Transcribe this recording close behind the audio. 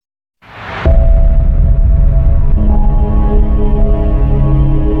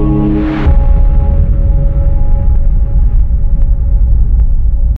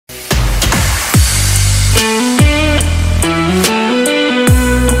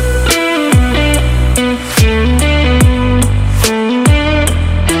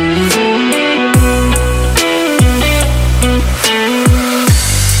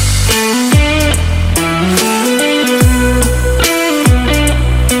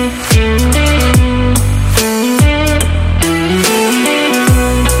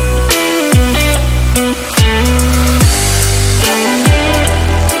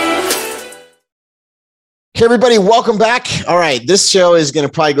Okay, everybody, welcome back. All right, this show is going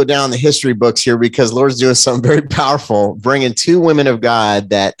to probably go down the history books here because Lord's doing something very powerful, bringing two women of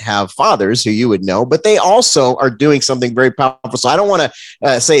God that have fathers who you would know, but they also are doing something very powerful. So I don't want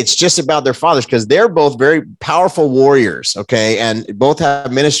to say it's just about their fathers because they're both very powerful warriors, okay, and both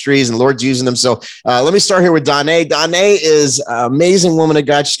have ministries and Lord's using them. So let me start here with Danae. Danae is an amazing woman of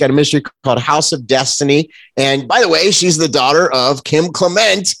God. She's got a ministry called House of Destiny. And by the way, she's the daughter of Kim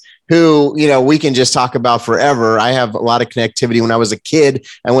Clement, who, you know, we can just talk about forever. I have a lot of connectivity. When I was a kid,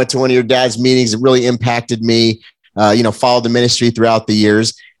 I went to one of your dad's meetings. It really impacted me, followed the ministry throughout the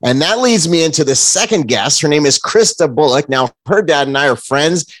years. And that leads me into the second guest. Her name is Krista Bullock. Now, her dad and I are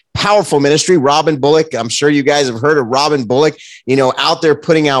friends. Powerful ministry, Robin Bullock. I'm sure you guys have heard of Robin Bullock, you know, out there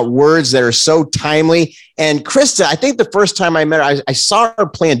putting out words that are so timely. And Krista, I think the first time I met her, I saw her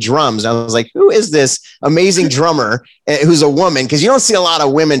playing drums. I was like, who is this amazing drummer who's a woman? Because you don't see a lot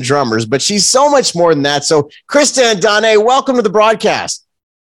of women drummers, but she's so much more than that. So Krista and Danae, welcome to the broadcast.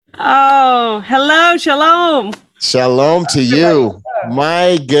 Oh, hello, shalom. Shalom to you.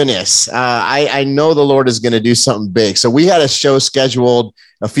 My goodness. I know the Lord is going to do something big. So we had a show scheduled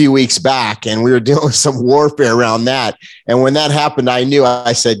a few weeks back and we were dealing with some warfare around that. And when that happened,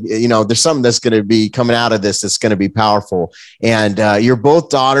 I said, you know, there's something that's going to be coming out of this that's going to be powerful. And you're both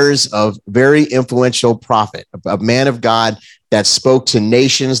daughters of very influential prophet, a man of God that spoke to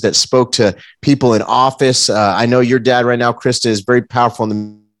nations, that spoke to people in office. I know your dad right now, Krista, is very powerful in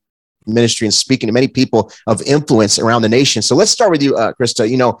the ministry and speaking to many people of influence around the nation. So let's start with you, Krista.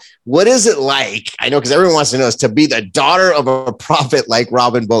 You know, what is it like? I know because everyone wants to know is to be the daughter of a prophet like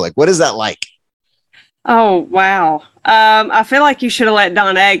Robin Bullock. What is that like? Oh, wow. I feel like you should have let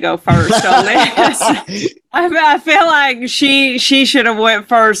Danae go first on this. I feel like she should have went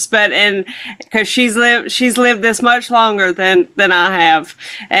first, but because she's lived this much longer than I have,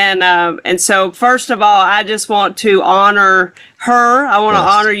 and so first of all, I just want to honor her. I want to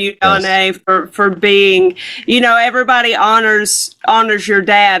honor you, Danae, for being. You know, everybody honors your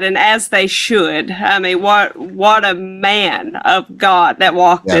dad, and as they should. I mean, what a man of God that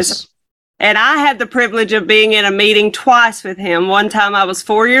walked this. And I had the privilege of being in a meeting twice with him. One time I was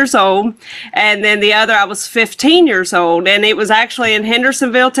 4 years old, and then the other I was 15 years old. And it was actually in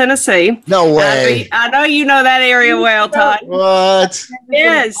Hendersonville, Tennessee. No way. I know you know that area well, Todd. What?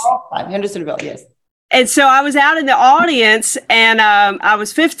 Yes. Hendersonville, yes. And so I was out in the audience, and I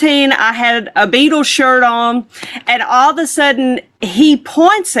was 15. I had a Beatles shirt on, and all of a sudden he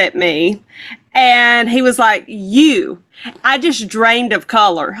points at me, and he was like, "You." I just drained of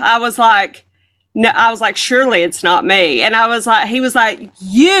color. I was like, no, I was like, surely it's not me. And he was like,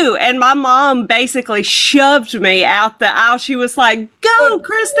 "You." And my mom basically shoved me out the aisle. She was like, "Go,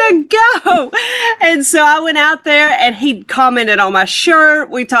 Krista, go." And so I went out there and he commented on my shirt.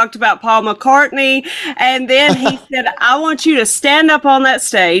 We talked about Paul McCartney. And then he said, "I want you to stand up on that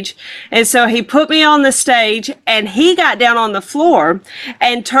stage." And so he put me on the stage and he got down on the floor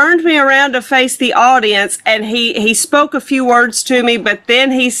and turned me around to face the audience. And he spoke a few words to me, but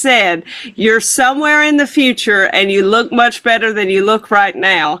then he said, "You're somewhere in the future and you look much better than you look right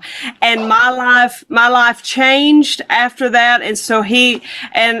now." And my life changed after that. And so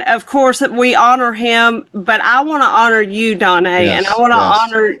and of course we honor him, but I want to honor you, Danae, and I want to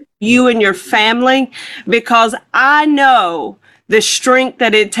honor you and your family, because I know the strength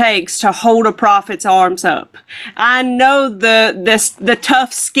that it takes to hold a prophet's arms up. I know the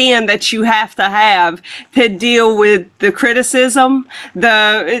tough skin that you have to deal with the criticism,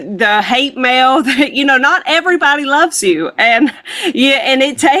 the hate mail. That, you know, not everybody loves you, and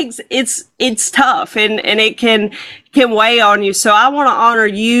it's tough, and it can weigh on you. So I want to honor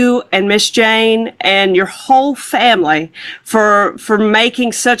you and Miss Jane and your whole family for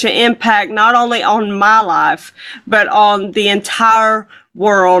making such an impact, not only on my life, but on the entire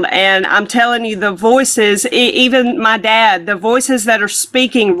world. And I'm telling you, the voices, even my dad, the voices that are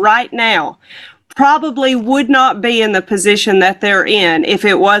speaking right now, probably would not be in the position that they're in if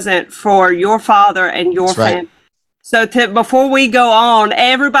it wasn't for your father and your family. So before we go on,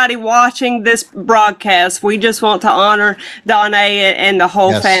 everybody watching this broadcast, we just want to honor Danae and the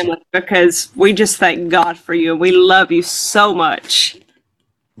whole family, because we just thank God for you. We love you so much.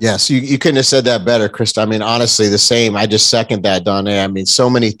 Yes, you couldn't have said that better, Krista. I mean, honestly, the same. I just second that, Danae. I mean, so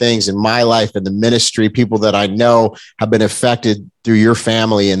many things in my life and the ministry, people that I know have been affected through your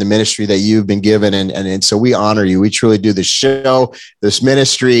family and the ministry that you've been given. And so we honor you. We truly do. The show, this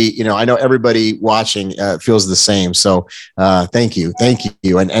ministry, you know, I know everybody watching feels the same. So thank you. Thank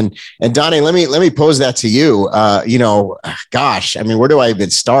you. And Danae, let me pose that to you. You know, gosh, I mean, where do I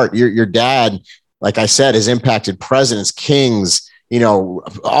even start? Your dad, like I said, has impacted presidents, kings, you know,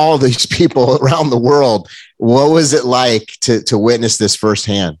 all these people around the world. What was it like to witness this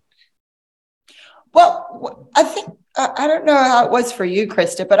firsthand? Well, I think, I don't know how it was for you,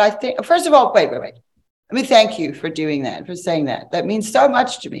 Krista, but I think, first of all, wait. Let me thank you for doing that, for saying that. That means so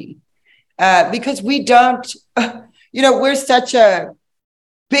much to me, because we don't, we're such a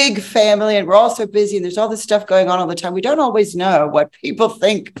big family and we're all so busy and there's all this stuff going on all the time. We don't always know what people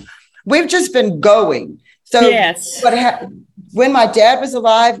think. We've just been going. So yes. When my dad was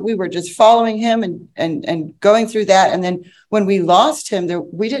alive, we were just following him and going through that. And then when we lost him,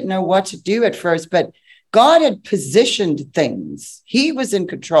 we didn't know what to do at first, but God had positioned things. He was in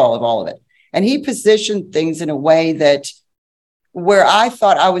control of all of it. And he positioned things in a way that where I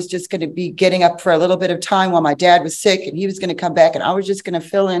thought I was just going to be getting up for a little bit of time while my dad was sick and he was going to come back and I was just going to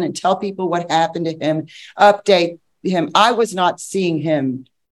fill in and tell people what happened to him, update him. I was not seeing him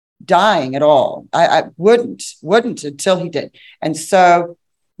dying at all. I wouldn't until he did. And so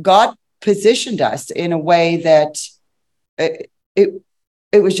God positioned us in a way that it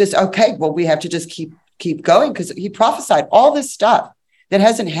was just, okay, well, we have to just keep going because he prophesied all this stuff that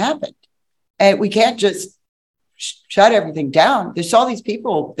hasn't happened. And we can't just shut everything down. There's all these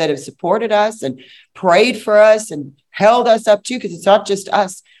people that have supported us and prayed for us and held us up too, because it's not just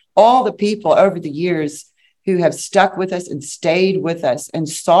us, all the people over the years who have stuck with us and stayed with us and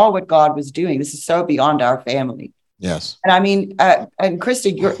saw what God was doing. This is so beyond our family. Yes. And I mean, and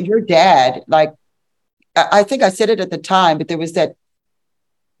Krista, your dad, like, I think I said it at the time, but there was that,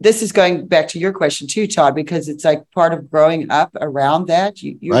 this is going back to your question too, Todd, because it's like part of growing up around that.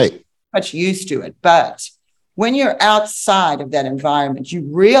 You're right. much used to it. But when you're outside of that environment, you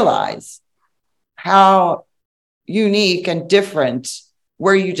realize how unique and different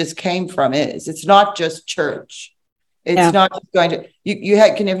where you just came from is. It's not just church. It's not just going to,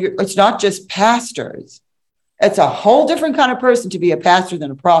 it's not just pastors. It's a whole different kind of person to be a pastor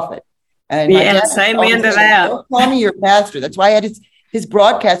than a prophet. And amen to that. Don't call me your pastor. That's why I had his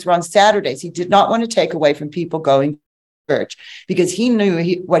broadcasts were on Saturdays. He did not want to take away from people going to church because he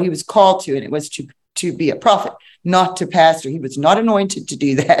knew what he was called to, and it was to be a prophet, not to pastor. He was not anointed to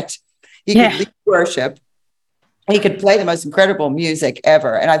do that. He could lead worship. He could play the most incredible music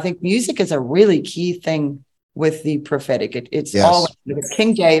ever. And I think music is a really key thing with the prophetic. It's always, look at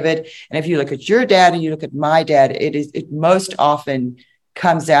King David. And if you look at your dad and you look at my dad, it most often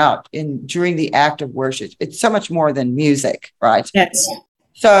comes out during the act of worship. It's so much more than music, right? Yes.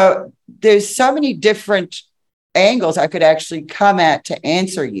 So there's so many different angles I could actually come at to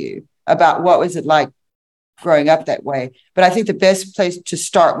answer you about what was it like growing up that way. But I think the best place to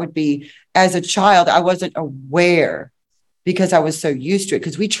start would be, as a child, I wasn't aware because I was so used to it,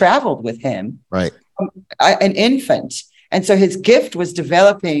 because we traveled with him, right? An infant. And so his gift was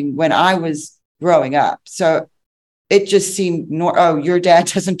developing when I was growing up. So it just seemed, your dad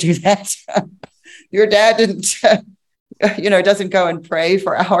doesn't do that. Your dad didn't, doesn't go and pray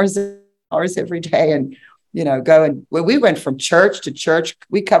for hours every day and, we went from church to church.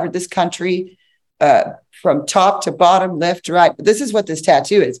 We covered this country from top to bottom, left to right. But this is what this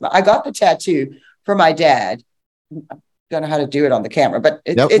tattoo is. I got the tattoo for my dad. I don't know how to do it on the camera, but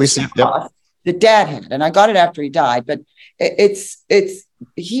it's the dad had, and I got it after he died. But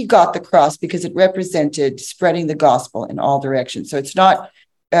he got the cross because it represented spreading the gospel in all directions. So it's not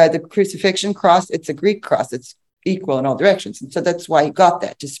the crucifixion cross; it's a Greek cross. It's equal in all directions, and so that's why he got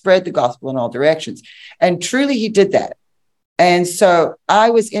that, to spread the gospel in all directions. And truly, he did that. And so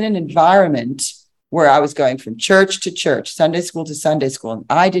I was in an environment where I was going from church to church, Sunday school to Sunday school. And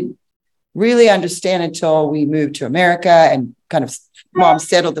I didn't really understand until we moved to America and kind of mom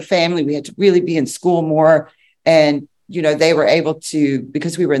settled the family. We had to really be in school more. And, they were able to,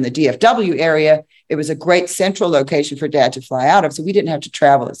 because we were in the DFW area, it was a great central location for dad to fly out of. So we didn't have to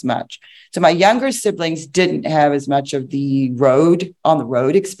travel as much. So my younger siblings didn't have as much of the on the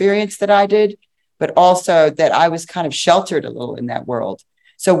road experience that I did, but also that I was kind of sheltered a little in that world.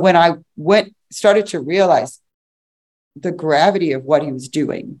 So when I started to realize the gravity of what he was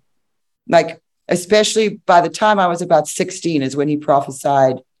doing, like, especially by the time I was about 16 is when he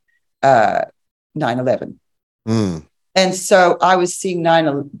prophesied 9/11. And so I was seeing the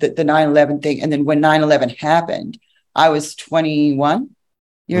 9/11 thing. And then when 9/11 happened, I was 21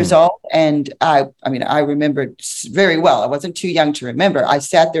 years old. And I remember it very well. I wasn't too young to remember. I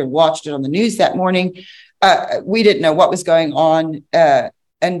sat there and watched it on the news that morning. We didn't know what was going on.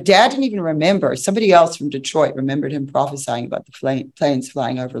 And dad didn't even remember. Somebody else from Detroit remembered him prophesying about the planes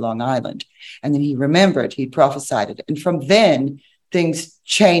flying over Long Island. And then he remembered, he prophesied it. And from then, things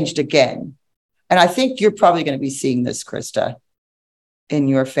changed again. And I think you're probably going to be seeing this, Krista, in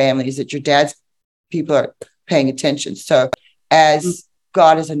your family, is that your dad's people are paying attention. So as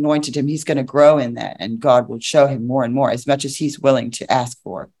God has anointed him, he's going to grow in that, and God will show him more and more as much as he's willing to ask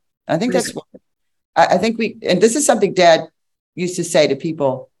for. I think that's what I think and this is something Dad used to say to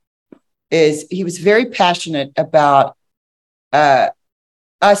people, is he was very passionate about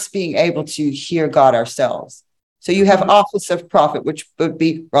us being able to hear God ourselves. So you have office of prophet, which would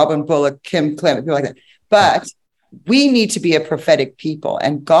be Robin Bullock, Kim Clement, people like that. But we need to be a prophetic people.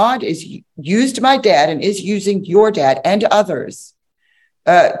 And God is used my dad and is using your dad and others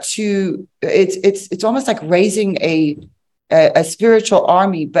it's almost like raising a spiritual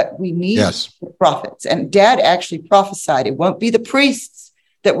army, but we need prophets. And Dad actually prophesied it won't be the priests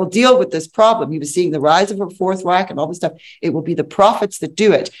that will deal with this problem. He was seeing the rise of a Fourth Reich and all this stuff. It will be the prophets that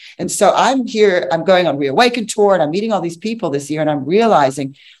do it. And so I'm going on Reawaken tour, and I'm meeting all these people this year, and I'm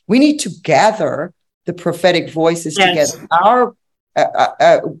realizing we need to gather the prophetic voices together.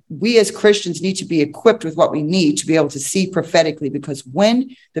 We as Christians need to be equipped with what we need to be able to see prophetically, because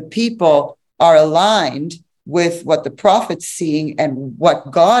when the people are aligned with what the prophet's seeing and what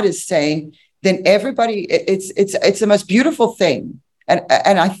God is saying, then everybody, it's the most beautiful thing.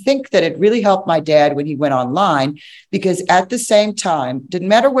 And I think that it really helped my dad when he went online, because at the same time, didn't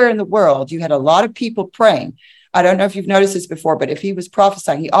matter where in the world, you had a lot of people praying. I don't know if you've noticed this before, but if he was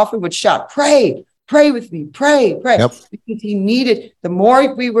prophesying, he often would shout, pray with me, pray. Yep. Because he needed, the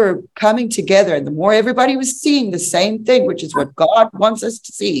more we were coming together and the more everybody was seeing the same thing, which is what God wants us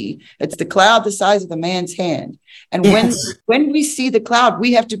to see. It's the cloud the size of a man's hand. And when we see the cloud,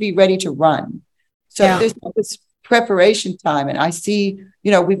 we have to be ready to run. So there's this preparation time. And I see,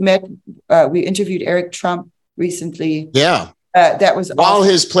 we interviewed Eric Trump recently. Yeah. That was while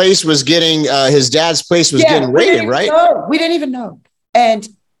awesome. His place was getting, his dad's place was getting raided, right? We didn't even know. And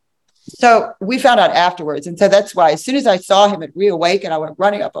so we found out afterwards. And so that's why as soon as I saw him at Reawaken, I went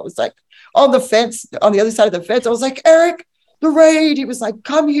running up. I was like on the fence, on the other side of the fence. I was like, Eric, the raid. He was like,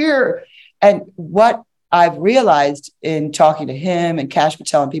 come here. And what I've realized in talking to him and Kash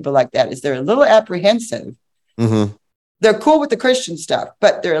Patel and people like that is they're a little apprehensive. Mm-hmm. They're cool with the Christian stuff,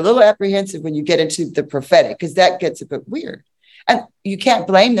 but they're a little apprehensive when you get into the prophetic, because that gets a bit weird. And you can't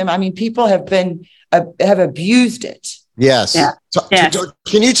blame them. I mean, people have abused it. Yes. Yeah. So,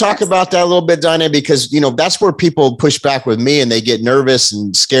 can you talk about that a little bit, Dinah? Because, that's where people push back with me and they get nervous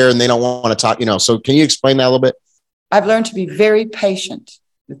and scared and they don't want to talk, so can you explain that a little bit? I've learned to be very patient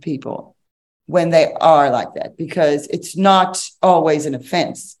with people when they are like that, because it's not always an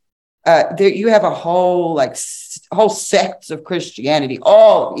offense. You have a whole sects of Christianity,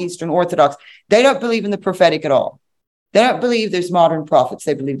 all Eastern Orthodox. They don't believe in the prophetic at all. They don't believe there's modern prophets.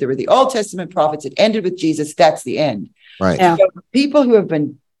 They believe there were the Old Testament prophets. It ended with Jesus. That's the end. Right. Yeah. So people who have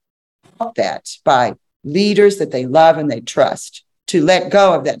been taught that by leaders that they love and they trust, to let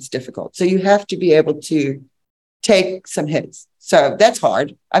go of that's difficult. So you have to be able to take some hits. So that's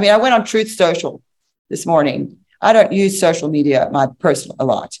hard. I mean, I went on Truth Social this morning. I don't use social media, my personal, a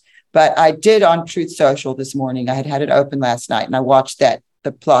lot, but I did on Truth Social this morning. I had it open last night, and I watched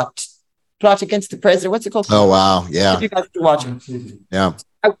the plot against the president. What's it called? Oh, wow. Yeah. You guys are watching. Yeah.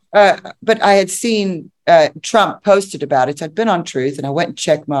 But I had seen Trump posted about it. So I'd been on Truth, and I went and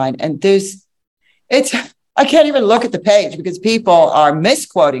checked mine. And I can't even look at the page because people are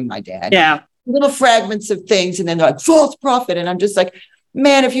misquoting my dad. Yeah. Little fragments of things. And then they're like, false prophet. And I'm just like,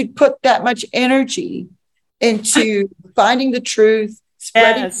 man, if you'd put that much energy into finding the truth,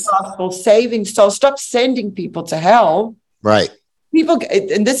 spreading the gospel, saving souls, stop sending people to hell. Right. People,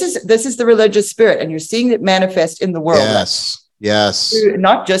 and this is the religious spirit, and you're seeing it manifest in the world. Yes.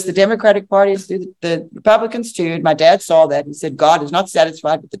 Not just the Democratic Party, it's through the Republicans too. My dad saw that. He said, God is not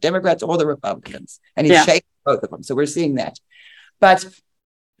satisfied with the Democrats or the Republicans. And he's shaking both of them. So we're seeing that. But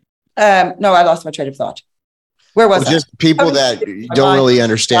no, I lost my train of thought. Where was I? Just people that don't really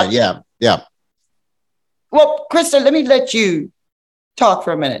understand. Yeah. Well, Krista, let me let you talk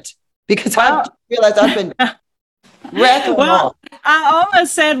for a minute, because I realized I've been rattling off. I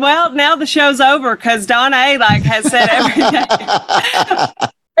almost said, now the show's over, because Donna A has said everything.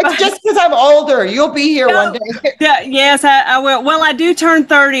 It's just because I'm older. You'll be here one day. Yes, I will. Well, I do turn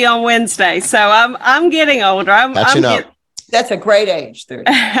 30 on Wednesday, so I'm getting older. That's a great age, 30.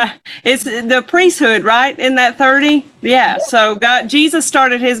 It's the priesthood, right? In that 30? Yeah. So Jesus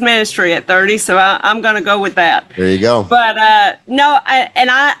started his ministry at 30, so I'm going to go with that. There you go. But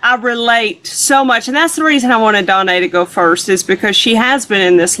I relate so much, and that's the reason I wanted Donna to go first, is because she has been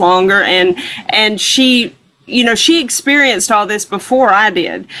in this longer, and she experienced all this before I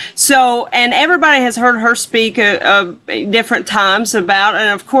did. So, and everybody has heard her speak different times about, and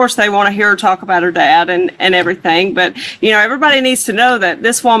of course they want to hear her talk about her dad and everything. But, everybody needs to know that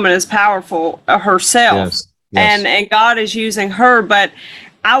this woman is powerful herself. Yes. Yes. and God is using her. But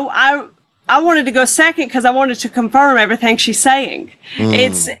I wanted to go second because I wanted to confirm everything she's saying.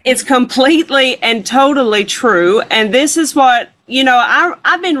 It's completely and totally true. And this is what,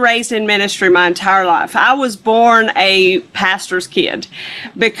 I've been raised in ministry my entire life. I was born a pastor's kid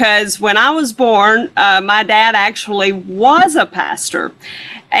because when I was born, my dad actually was a pastor.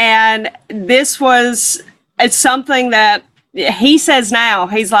 And it's something that he says now.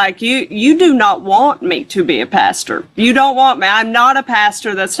 He's like, you do not want me to be a pastor. You don't want me. I'm not a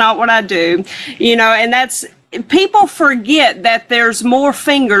pastor. That's not what I do. And that's, people forget that there's more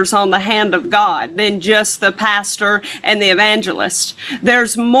fingers on the hand of God than just the pastor and the evangelist.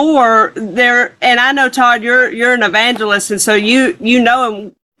 There's more there. And I know, Todd, you're an evangelist. And so you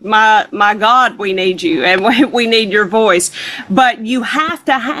know, my God, we need you and we need your voice. But you have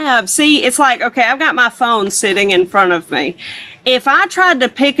to see, it's like, okay, I've got my phone sitting in front of me. If I tried to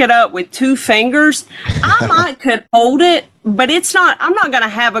pick it up with 2 fingers, I could hold it, but I'm not going to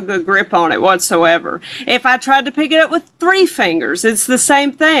have a good grip on it whatsoever. If I tried to pick it up with 3 fingers, it's the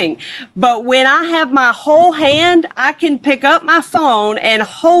same thing. But when I have my whole hand, I can pick up my phone and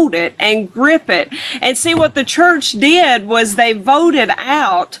hold it and grip it. And see, what the church did was they voted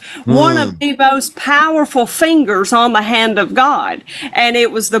out one of the most powerful fingers on the hand of God. And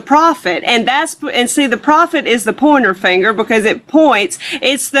it was the prophet. And see, the prophet is the pointer finger because it points.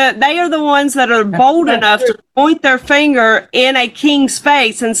 They are the ones that are bold enough to point their finger in a king's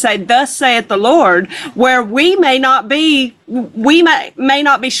face and say, "Thus saith the Lord," where we may not be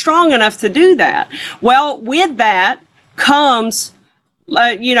strong enough to do that. Well, with that comes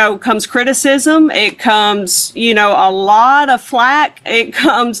criticism. It comes, a lot of flack.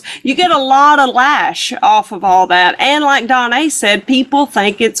 You get a lot of lash off of all that. And like Donna said, people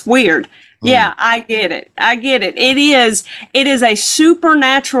think it's weird. Yeah, I get it. It is a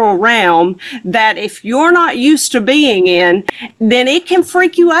supernatural realm that if you're not used to being in, then it can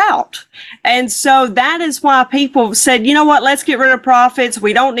freak you out. And so that is why people said, you know what, let's get rid of prophets.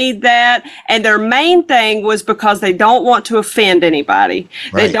 We don't need that. And their main thing was because they don't want to offend anybody.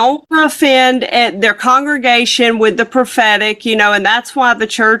 Right. They don't want to offend their congregation with the prophetic, and that's why the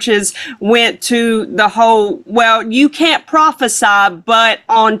churches went to the whole, well, you can't prophesy, but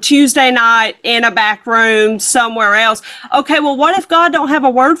on Tuesday night in a back room somewhere else. Okay, well, what if God don't have a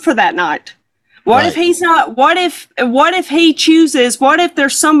word for that night? What if he's not, what if he chooses, what if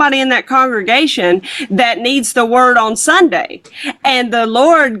there's somebody in that congregation that needs the word on Sunday and the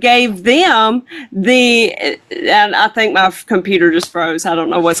Lord gave them and I think my computer just froze. I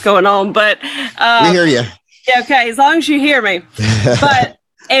don't know what's going on, but we hear you. Okay, as long as you hear me. But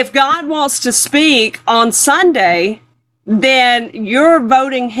if God wants to speak on Sunday, then you're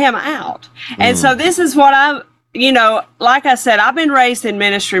voting him out. And so this is what like I said, I've been raised in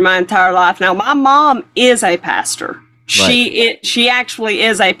ministry my entire life. Now, my mom is a pastor. Right. She actually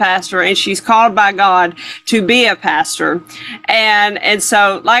is a pastor, and she's called by God to be a pastor. And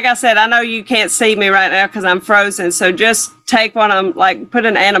so, like I said, I know you can't see me right now because I'm frozen. So just take one. I'm like, put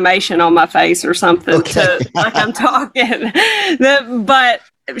an animation on my face or something like I'm talking. But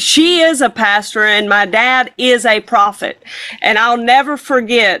she is a pastor and my dad is a prophet. And I'll never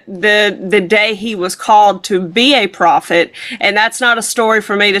forget the day he was called to be a prophet. And that's not a story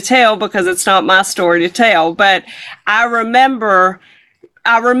for me to tell because it's not my story to tell. But I remember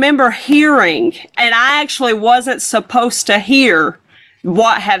hearing, and I actually wasn't supposed to hear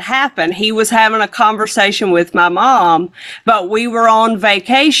what had happened. He was having a conversation with my mom, but we were on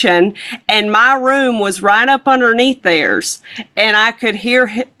vacation and my room was right up underneath theirs. And I could hear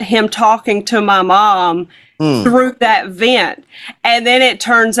him talking to my mom through that vent. And then it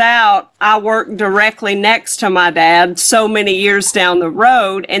turns out I worked directly next to my dad so many years down the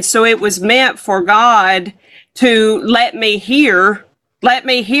road. And so it was meant for God to let me hear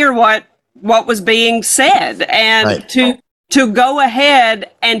what was being said and to go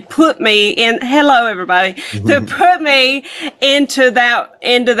ahead and put me in, hello everybody, to put me into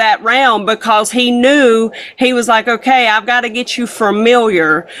that realm, because he knew, he was like, okay, I've got to get you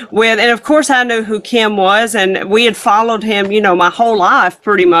familiar with, and of course I knew who Kim was, and we had followed him, my whole life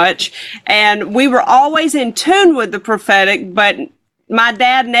pretty much, and we were always in tune with the prophetic, but my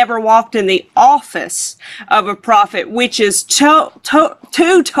dad never walked in the office of a prophet, which is two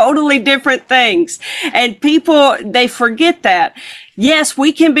totally different things. And people, they forget that. Yes,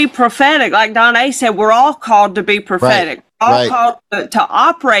 we can be prophetic. Like Donna said, we're all called to be prophetic. Right. all Right. called to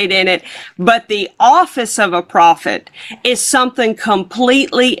operate in it, but the office of a prophet is something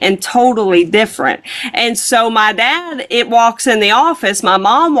completely and totally different. And so my dad, it walks in the office. My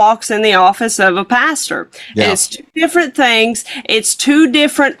mom walks in the office of a pastor. Yeah. And it's two different things. It's two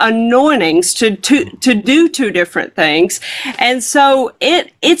different anointings to do two different things. And so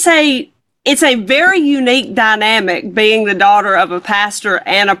it's a very unique dynamic being the daughter of a pastor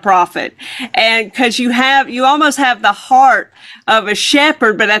and a prophet. And because you almost have the heart of a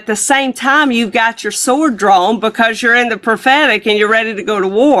shepherd, but at the same time, you've got your sword drawn because you're in the prophetic and you're ready to go to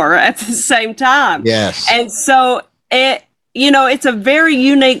war at the same time. Yes. And so it's a very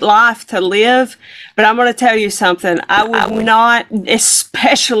unique life to live, but I'm going to tell you something. I would not,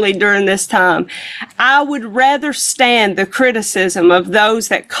 especially during this time, I would rather stand the criticism of those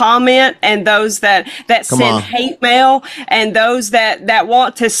that comment and those that send hate mail and those that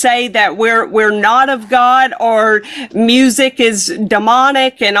want to say that we're not of God or music is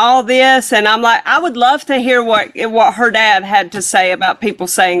demonic and all this. And I'm like, I would love to hear what her dad had to say about people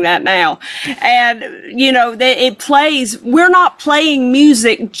saying that now. And, it plays, we're not playing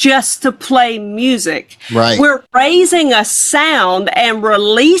music just to play music. Right. We're raising a sound and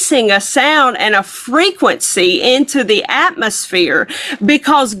releasing a sound and a frequency into the atmosphere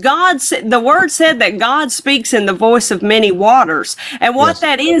because the word said that God speaks in the voice of many waters. And what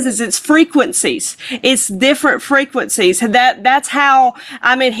that is it's frequencies. It's different frequencies. That's how,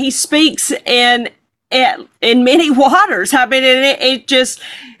 he speaks in many waters.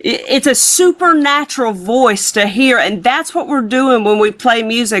 It's a supernatural voice to hear. And that's what we're doing when we play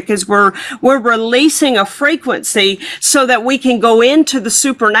music is we're releasing a frequency so that we can go into the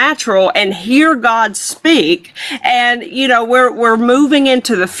supernatural and hear God speak. And, we're moving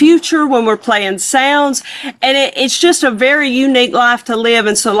into the future when we're playing sounds. And it's just a very unique life to live.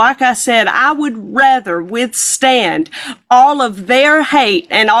 And so, like I said, I would rather withstand all of their hate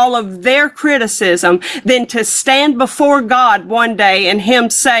and all of their criticism than to stand before God one day and him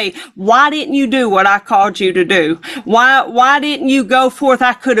say, why didn't you do what I called you to do? Why didn't you go forth?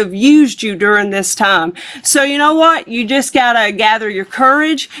 I could have used you during this time. So you know what? You just got to gather your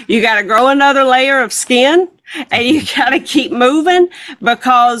courage. You got to grow another layer of skin and you got to keep moving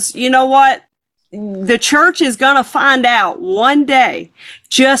because you know what? The church is going to find out one day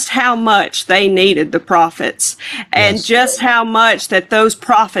just how much they needed the prophets and just how much that those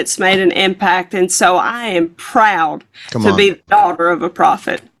prophets made an impact. And so I am proud to be the daughter of a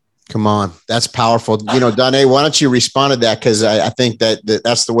prophet. Come on. That's powerful. Danae, why don't you respond to that? Because I think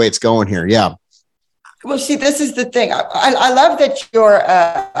that's the way it's going here. Yeah. Well, see, this is the thing. I love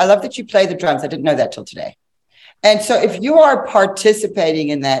that I love that you play the drums. I didn't know that till today. And so if you are participating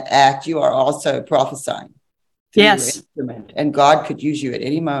in that act, you are also prophesying through your instrument, and God could use you at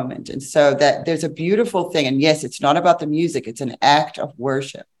any moment. And so that there's a beautiful thing. And yes, it's not about the music. It's an act of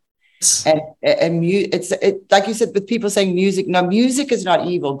worship. And it's like you said, with people saying music, no, music is not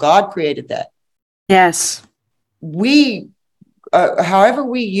evil. God created that. Yes. However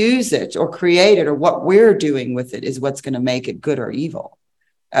we use it or create it or what we're doing with it is what's going to make it good or evil.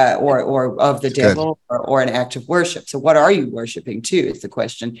 Or of the devil or an act of worship. So what are you worshiping too is the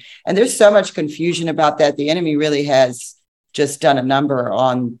question. And there's so much confusion about that. The enemy really has just done a number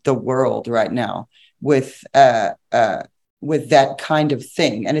on the world right now with that kind of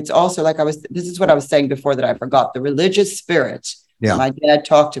thing. And it's also this is what I was saying before that I forgot. The religious spirit my dad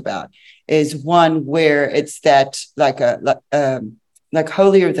talked about is one where it's that like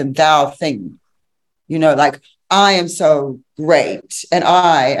holier than thou thing, like I am so great and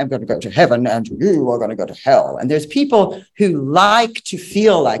I am going to go to heaven and you are going to go to hell. And there's people who like to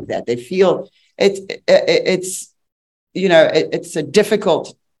feel like that. They feel it's a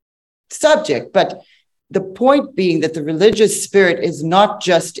difficult subject, but the point being that the religious spirit is not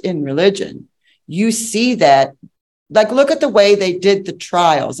just in religion. You see that, look at the way they did the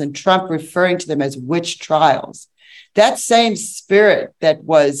trials and Trump referring to them as witch trials. That same spirit that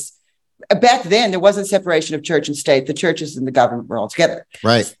was back then, there wasn't separation of church and state. The churches and the government were all together.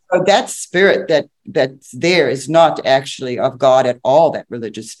 Right. So that spirit that's there is not actually of God at all, that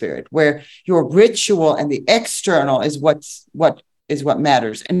religious spirit, where your ritual and the external is what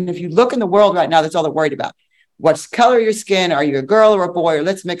matters. And if you look in the world right now, that's all they're worried about. What's color of your skin? Are you a girl or a boy? Or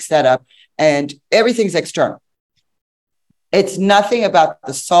let's mix that up. And everything's external. It's nothing about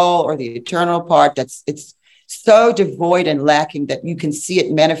the soul or the eternal part. It's so devoid and lacking that you can see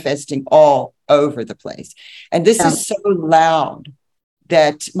it manifesting all over the place. And this is so loud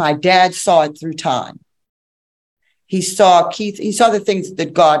that my dad saw it through time. He saw the things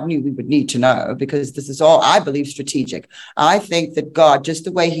that God knew we would need to know, because this is all, I believe, strategic. I think that God, just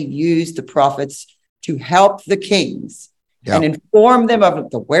the way he used the prophets to help the kings, and inform them of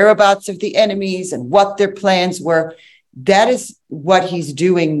the whereabouts of the enemies and what their plans were. That is what he's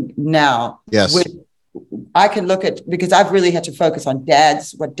doing now. Yes. I can look at, because I've really had to focus on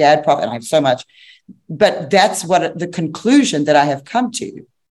what dad prophet, and I have so much, but that's what the conclusion that I have come to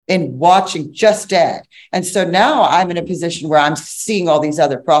in watching just dad. And so now I'm in a position where I'm seeing all these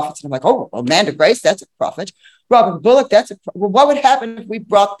other prophets and I'm like, oh, Amanda Grace, that's a prophet. Robin Bullock, well, what would happen if we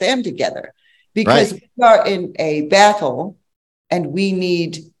brought them together? Because we are in a battle and we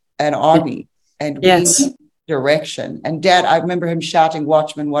need an army and we need direction. And dad, I remember him shouting,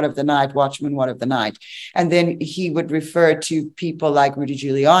 watchman, what of the night, watchman, what of the night. And then he would refer to people like Rudy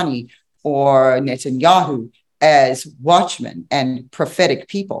Giuliani or Netanyahu as watchmen and prophetic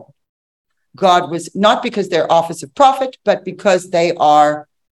people. God was not because they're office of prophet, but because they are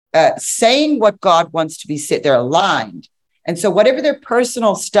saying what God wants to be said. They're aligned. And so whatever their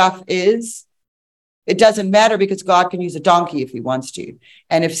personal stuff is, it doesn't matter because God can use a donkey if he wants to.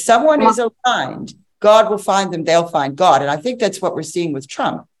 And if someone is aligned, God will find them, they'll find God. And I think that's what we're seeing with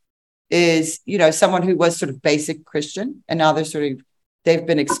Trump is, someone who was sort of basic Christian. And now they've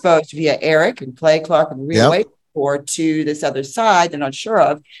been exposed via Eric and Clay Clark and Real Wake or to this other side they're not sure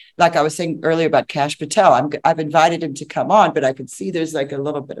of. Like I was saying earlier about Kash Patel, I've invited him to come on, but I could see there's like a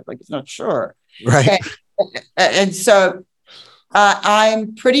little bit of like, he's not sure. Right. And so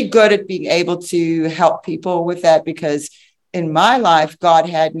I'm pretty good at being able to help people with that because in my life, God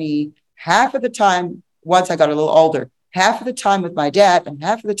had me half of the time, once I got a little older, half of the time with my dad and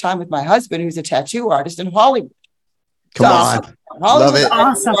half of the time with my husband, who's a tattoo artist in Hollywood. Come on. Love it.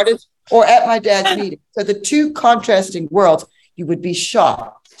 Awesome. Or at my dad's meeting. So the two contrasting worlds, you would be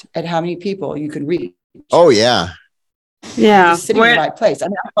shocked at how many people you can reach. Oh, yeah. Yeah. Just sitting in the right place. I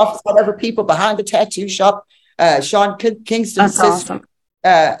mean, I've often got other people behind the tattoo shop. Sean Kingston's sister.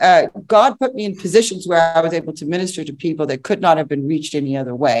 Awesome. God put me in positions where I was able to minister to people that could not have been reached any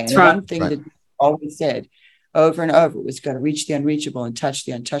other way. And one thing that he always said over and over was going to reach the unreachable and touch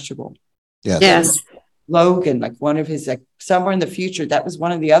the untouchable. Yes. Logan, like one of his, like somewhere in the future, that was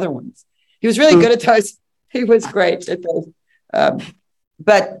one of the other ones. He was really good at those. He was great at those.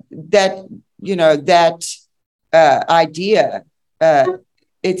 But that, idea,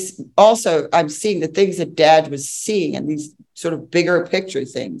 it's also, I'm seeing the things that dad was seeing and these sort of bigger picture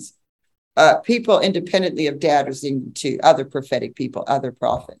things. People independently of dad are seeing to other prophetic people, other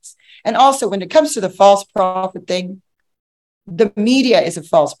prophets. And also when it comes to the false prophet thing, the media is a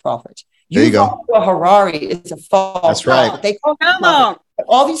false prophet. There you go. Harari is a false That's right. prophet. They call him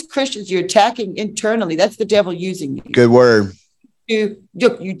all these Christians you're attacking internally. That's the devil using you. Good word. You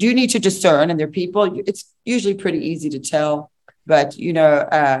do need to discern, and there are people. It's usually pretty easy to tell, but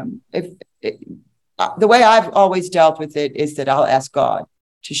the way I've always dealt with it is that I'll ask God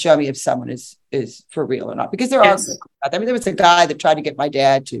to show me if someone is for real or not. Because there are. I mean, there was a guy that tried to get my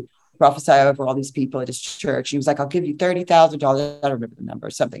dad to prophesy over all these people at his church. He was like, "I'll give you $30,000. I don't remember the number,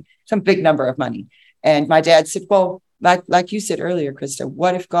 or something, some big number of money." And my dad said, "Well, like you said earlier, Krista,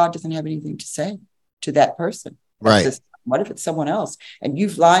 what if God doesn't have anything to say to that person? Right. What if it's someone else and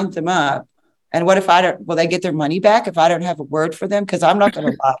you've lined them up? And what if will they get their money back if I don't have a word for them? Because I'm not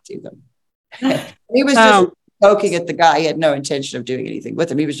going to lie to them." He was just poking at the guy. He had no intention of doing anything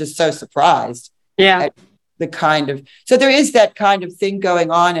with him. He was just so surprised. Yeah. So there is that kind of thing going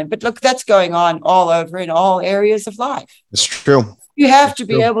on. But look, that's going on all over in all areas of life. It's true. You have to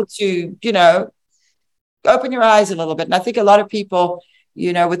be able to, open your eyes a little bit. And I think a lot of people,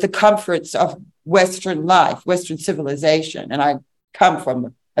 with the comforts of Western life, Western civilization, and I come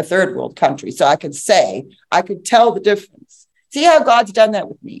from a third world country, so I could tell the difference. See how God's done that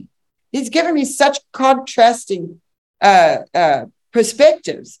with me. He's given me such contrasting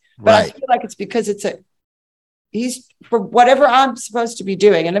perspectives, but I feel like it's because he's for whatever I'm supposed to be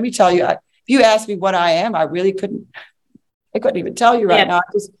doing. And let me tell you, if you ask me what I am, I couldn't even tell you right now.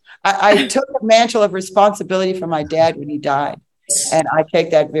 I took the mantle of responsibility from my dad when he died. And I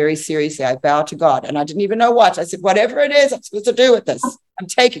take that very seriously. I bow to God. And I didn't even know what. I said, whatever it is I'm supposed to do with this, I'm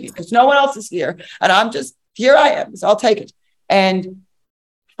taking it because no one else is here. And here I am. So I'll take it. And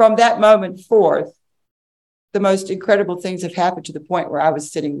from that moment forth, the most incredible things have happened to the point where I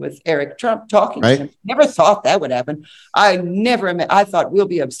was sitting with Eric Trump talking to him. Never thought that would happen. I thought we'll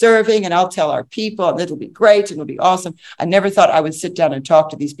be observing and I'll tell our people and it'll be great and it'll be awesome. I never thought I would sit down and talk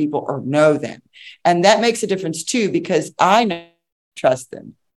to these people or know them. And that makes a difference too, because I trust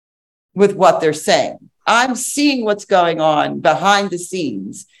them with what they're saying. I'm seeing what's going on behind the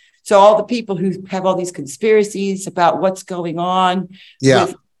scenes. So all the people who have all these conspiracies about what's going on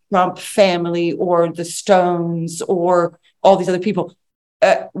with Trump family or the Stones or all these other people,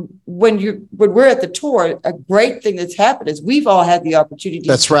 when we're at the tour, a great thing that's happened is we've all had the opportunity.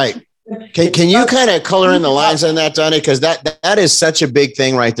 That's right. Can you kind of color in the lines on that, Donna? Because that is such a big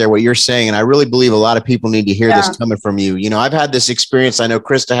thing right there, what you're saying. And I really believe a lot of people need to hear this coming from you. You know, I've had this experience. I know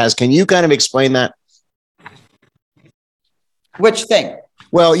Krista has. Can you kind of explain that? Which thing?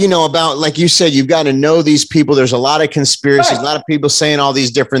 Well, you know, about, like you said, you've got to know these people. There's a lot of conspiracies, a lot of people saying all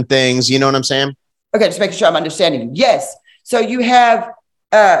these different things. You know what I'm saying? Okay, just making sure I'm understanding. Yes. So you have,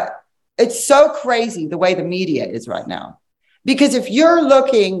 it's so crazy the way the media is right now. Because if you're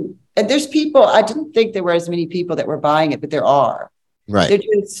looking, and there's people, I didn't think there were as many people that were buying it, but there are. Right.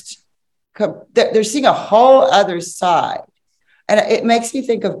 They're seeing a whole other side. And it makes me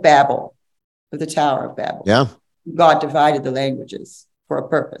think of Babel, of the Tower of Babel. Yeah. God divided the languages for a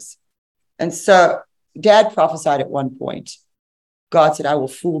purpose. And so Dad prophesied at one point, God said, I will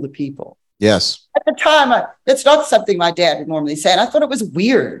fool the people. Yes. At the time, it's not something my dad would normally say. And I thought it was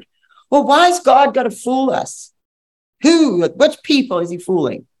weird. Well, why is God going to fool us? Which people is he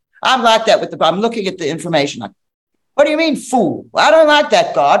fooling? I'm like that I'm looking at the information. Like, what do you mean fool? Well, I don't like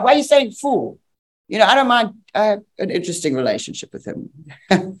that, God. Why are you saying fool? You know, I don't mind. I have an interesting relationship with him,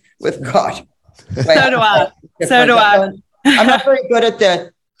 with God. So do I. So do I. I'm not very good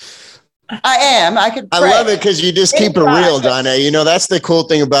at I am. I love it because you just keep it real, Donna. You know, that's the cool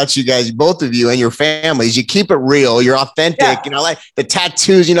thing about you guys, both of you and your families. You keep it real. You're authentic. Yeah. You know, like the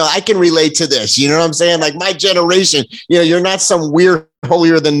tattoos, you know, I can relate to this. You know what I'm saying? Like my generation, you know, you're not some weird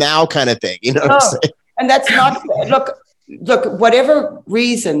holier than thou kind of thing. You know what I'm saying? And that's not, look, whatever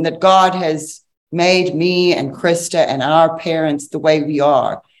reason that God has made me and Krista and our parents the way we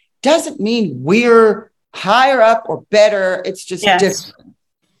are, doesn't mean we're higher up or better. It's just different.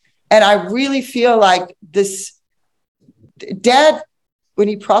 And I really feel like this Dad, when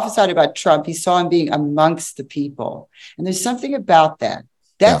he prophesied about Trump, he saw him being amongst the people. And there's something about that.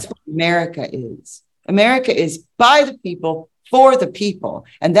 That's what America is. America is by the people, for the people.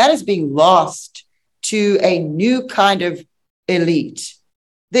 And that is being lost to a new kind of elite.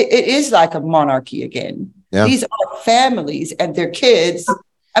 It is like a monarchy again. Yeah. These are families and their kids.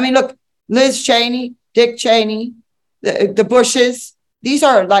 I mean, look, Liz Cheney, Dick Cheney, the Bushes, these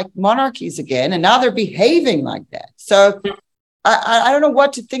are like monarchies again, and now they're behaving like that. So I don't know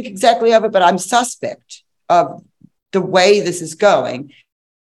what to think exactly of it, but I'm suspect of the way this is going.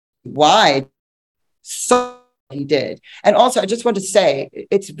 Why so he did. And also, I just want to say,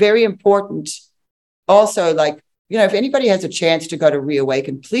 it's very important also, like, you know, if anybody has a chance to go to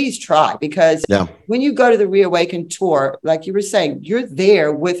Reawaken, please try, because when you go to the Reawaken tour, like you were saying, you're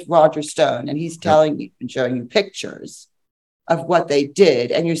there with Roger Stone and he's telling you and showing you pictures of what they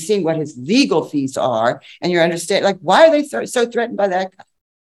did, and you're seeing what his legal fees are, and you're understanding, like, why are they so threatened by that guy?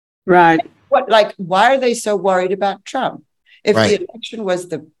 Right. Why are they so worried about Trump? If the election was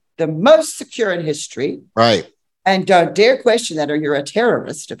the most secure in history, and don't dare question that, or you're a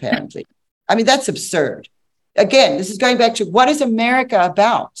terrorist, apparently. I mean, that's absurd. Again, this is going back to, what is America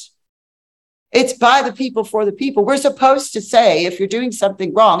about? It's by the people, for the people. We're supposed to say, if you're doing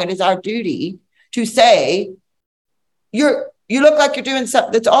something wrong, it is our duty to say, you look like you're doing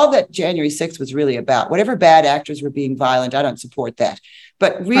something. That's all that January 6th was really about. Whatever bad actors were being violent, I don't support that.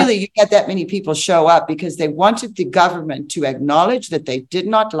 But really, you had that many people show up because they wanted the government to acknowledge that they did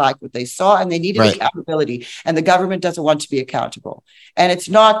not like what they saw, and they needed accountability. And the government doesn't want to be accountable. And it's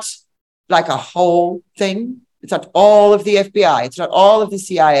not like a whole thing. It's not all of the FBI. It's not all of the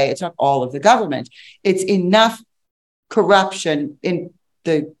CIA. It's not all of the government. It's enough corruption in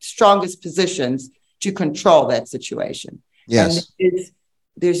the strongest positions to control that situation. Yes. And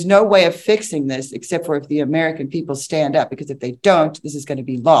there's no way of fixing this except for if the American people stand up, because if they don't, this is going to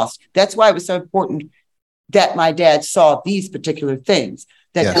be lost. That's why it was so important that my dad saw these particular things,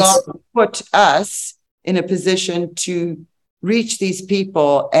 that God put us in a position to reach these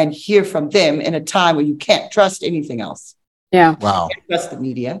people and hear from them in a time where you can't trust anything else. Yeah. Wow. You can't trust the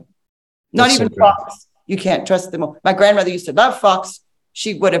media. Not even Fox. You can't trust them. My grandmother used to love Fox.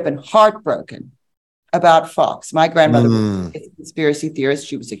 She would have been heartbroken about Fox. My grandmother was a conspiracy theorist.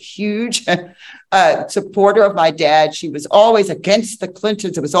 She was a huge supporter of my dad. She was always against the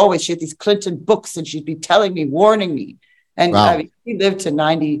Clintons. It was always, she had these Clinton books, and she'd be telling me, warning me. And she lived to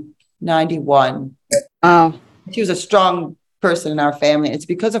 91. She was a strong person in our family. It's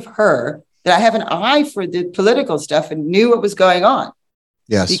because of her that I have an eye for the political stuff and knew what was going on.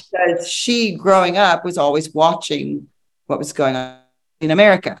 Yes. Because she, growing up, was always watching what was going on in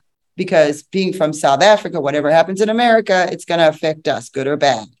America. Because being from South Africa, whatever happens in America, it's going to affect us, good or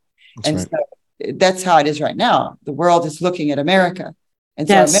bad. So that's how it is right now. The world is looking at America. And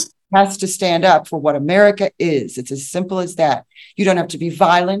so America has to stand up for what America is. It's as simple as that. You don't have to be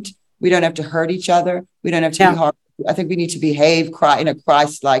violent. We don't have to hurt each other. We don't have to be hard. I think we need to behave in a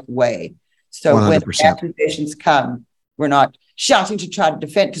Christ-like way. So 100%. when accusations come, we're not shouting to try to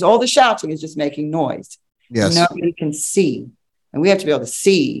defend, because all the shouting is just making noise. Yes. Nobody can see. And we have to be able to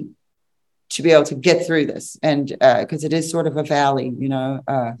see to be able to get through this. And because it is sort of a valley,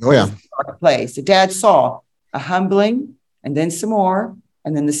 dark place. The dad saw a humbling and then some more,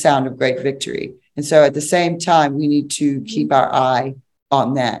 and then the sound of great victory. And so at the same time, we need to keep our eye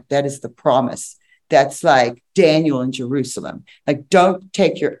on that. That is the promise. That's like Daniel in Jerusalem. Like, don't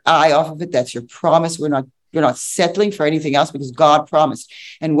take your eye off of it. That's your promise. We're not settling for anything else, because God promised.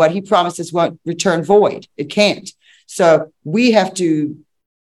 And what he promises won't return void. It can't. So we have to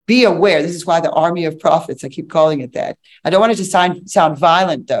be aware. This is why the army of prophets, I keep calling it that. I don't want it to sound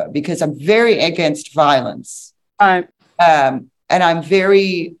violent, though, because I'm very against violence. And I'm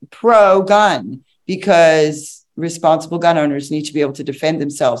very pro-gun, because responsible gun owners need to be able to defend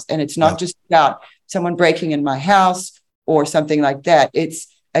themselves. And it's not just about someone breaking in my house or something like that. It's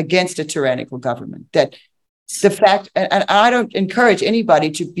against a tyrannical government. That the fact, and I don't encourage anybody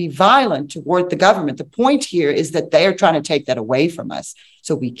to be violent toward the government. The point here is that they are trying to take that away from us,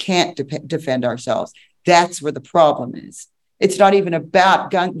 so we can't defend ourselves. That's where the problem is. It's not even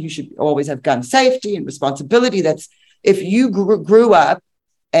about gun. You should always have gun safety and responsibility. That's if you grew up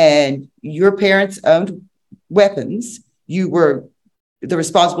and your parents owned weapons, the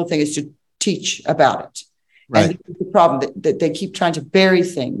responsible thing is to teach about it. Right. And this is the problem, that they keep trying to bury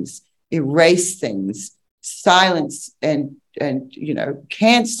things, erase things, silence and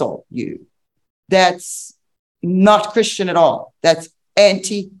cancel you. That's not Christian at all. That's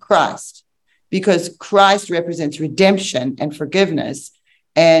anti-Christ, because Christ represents redemption and forgiveness,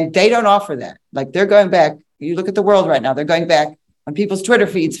 and they don't offer that. Like, they're going back. You look at the world right now, they're going back on people's Twitter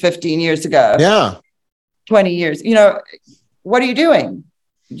feeds 15 years ago. Yeah. 20 years. What are you doing?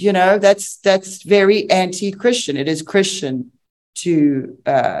 That's very anti-Christian. It is Christian to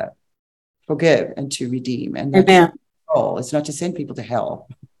forgive and to redeem. And that's the goal. It's not to send people to hell.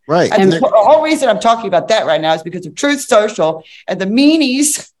 Right. And the whole reason I'm talking about that right now is because of Truth Social and the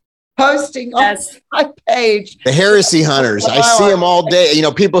meanies posting on my page. The heresy hunters. I see them all day.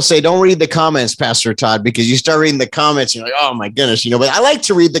 People say, don't read the comments, Pastor Todd, because you start reading the comments, you're like, oh my goodness, but I like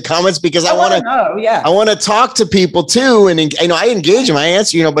to read the comments because I want to know. Yeah. I want to talk to people too. And, I engage them, I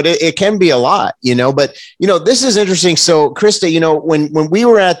answer, but it can be a lot, but, this is interesting. So Krista, when we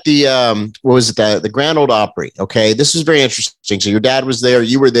were at the, the Grand Ole Opry, okay, this is very interesting. So your dad was there,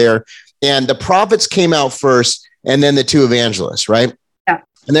 you were there, and the prophets came out first, and then the two evangelists, right?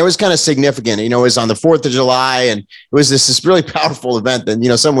 And that was kind of significant. It was on the 4th of July, and it was this really powerful event that,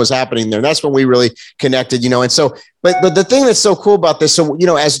 something was happening there. That's when we really connected, and so, but the thing that's so cool about this, so,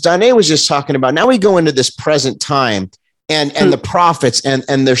 as Danae was just talking about, now we go into this present time and the prophets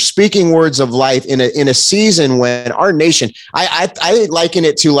and they're speaking words of life in a season when our nation, I liken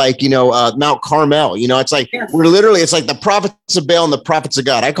it to Mount Carmel, it's like, it's like the prophets of Baal and the prophets of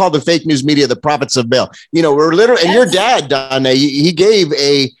God. I call the fake news media the prophets of Baal. We're literally, and your dad, Danae, he gave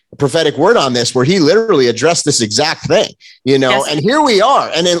a prophetic word on this where he literally addressed this exact thing, and here we are.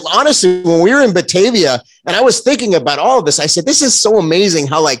 And then honestly, when we were in Batavia and I was thinking about all of this, I said, this is so amazing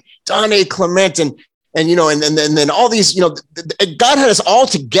how Danae Clement and then all these, God had us all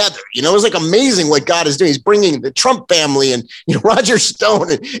together. It was amazing what God is doing. He's bringing the Trump family and Roger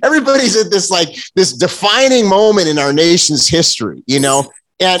Stone, and everybody's at this defining moment in our nation's history.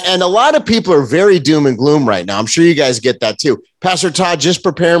 And a lot of people are very doom and gloom right now. I'm sure you guys get that too. Pastor Todd, just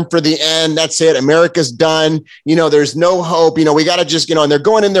preparing for the end. That's it. America's done. There's no hope. We got to just, and they're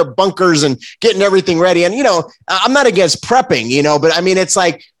going in their bunkers and getting everything ready. And, I'm not against prepping, but I mean, it's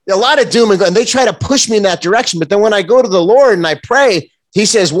like a lot of doom and gloom. And they try to push me in that direction. But then when I go to the Lord and I pray, he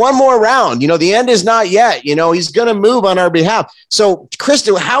says, one more round, the end is not yet, he's going to move on our behalf. So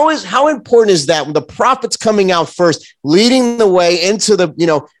Krista, how important is that? The prophets coming out first, leading the way into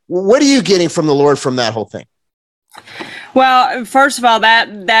what are you getting from the Lord from that whole thing? Well, first of all,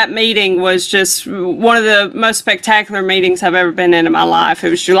 that meeting was just one of the most spectacular meetings I've ever been in my life. It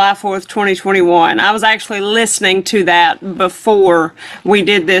was July 4th, 2021. I was actually listening to that before we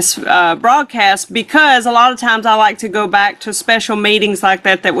did this broadcast, because a lot of times I like to go back to special meetings like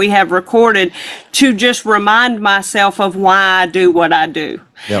that we have recorded to just remind myself of why I do what I do.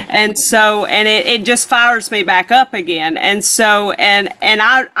 Yep. And so, and it just fires me back up again. And so, and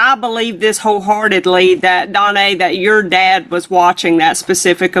I believe this wholeheartedly that Danae, that your dad was watching that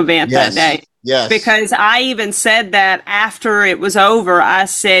specific event that day. Yes. Because I even said that after it was over. I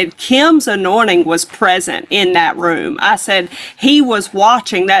said, Kim's anointing was present in that room. I said, he was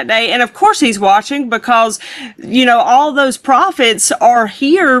watching that day. And of course he's watching because, all those prophets are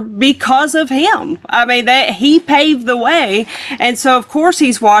here because of him. I mean, he paved the way. And so of course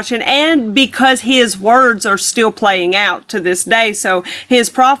he's watching, and because his words are still playing out to this day. So his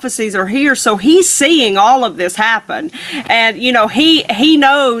prophecies are here. So he's seeing all of this happen. And, he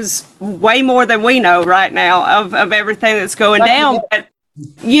knows way more than we know right now of everything that's going down. But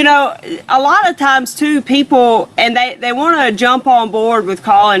a lot of times too, people, and they want to jump on board with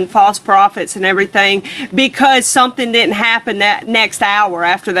calling false prophets and everything because something didn't happen that next hour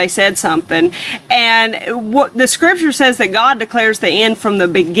after they said something. And what the scripture says, that God declares the end from the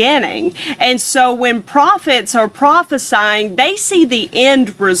beginning. And so when prophets are prophesying, they see the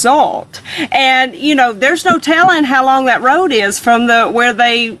end result. And there's no telling how long that road is from where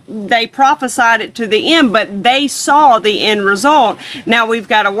they prophesied it to the end, but they saw the end result. Now we've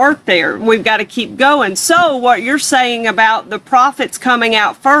got to work there. We've got to keep going. So what you're saying about the prophets coming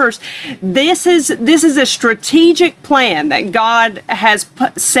out first, this is a strategic plan that God has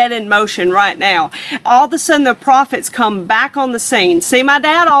set in motion right now. All of a sudden the prophets come back on the scene. See, my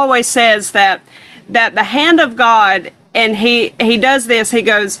dad always says that the hand of God, and he does this, he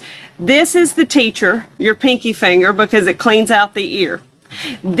goes, this is the teacher, your pinky finger, because it cleans out the ear.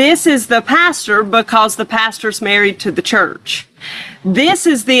 This is the pastor because the pastor's married to the church. This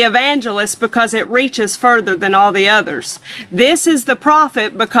is the evangelist because it reaches further than all the others. This is the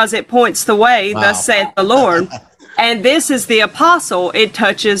prophet because it points the way, wow. Thus saith the Lord. And this is the apostle, it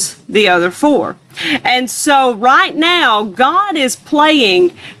touches the other four. And so right now, God is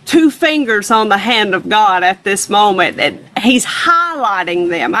playing two fingers on the hand of God at this moment. And he's highlighting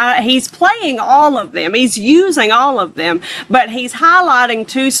them. He's playing all of them. He's using all of them. But he's highlighting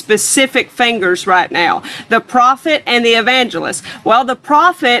two specific fingers right now, the prophet and the evangelist. Well, the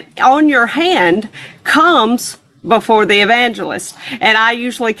prophet on your hand comes before the evangelist. And I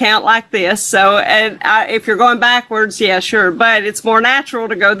usually count like this. So if you're going backwards, yeah, sure. But it's more natural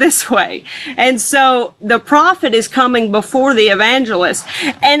to go this way. And so the prophet is coming before the evangelist.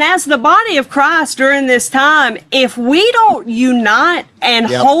 And as the body of Christ during this time, if we don't unite and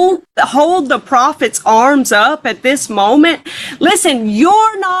hold the prophet's arms up at this moment, listen,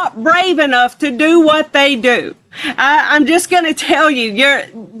 you're not brave enough to do what they do. I'm just going to tell you,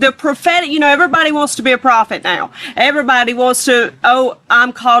 the prophetic, everybody wants to be a prophet now. Everybody wants to,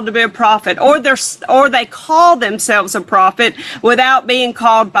 I'm called to be a prophet. Or they call themselves a prophet without being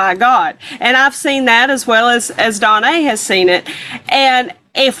called by God. And I've seen that as well as Donna has seen it. And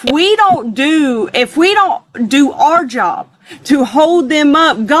if we don't do our job to hold them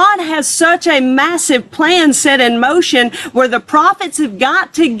up, God has such a massive plan set in motion where the prophets have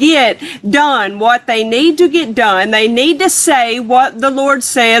got to get done what they need to get done. They need to say what the Lord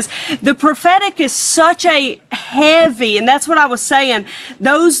says. The prophetic is such a heavy, and that's what I was saying,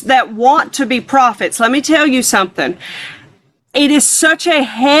 those that want to be prophets, let me tell you something. It is such a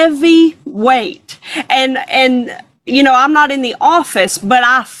heavy weight. And I'm not in the office, but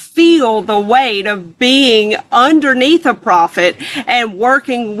I feel the weight of being underneath a prophet and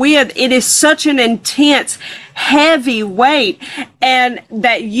working with. It is such an intense, heavy weight, and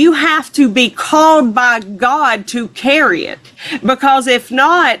that you have to be called by God to carry it. Because if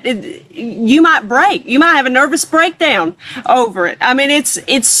not, you might break. You might have a nervous breakdown over it. I mean,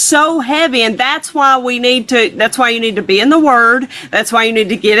 it's so heavy, and that's why you need to be in the Word. That's why you need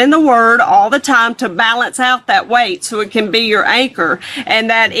to get in the Word all the time to balance out that weight so it can be your anchor, and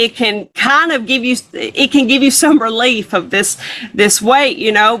that it can kind of give you some relief of this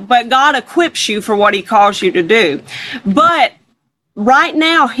weight, but God equips you for what he calls you to do. But right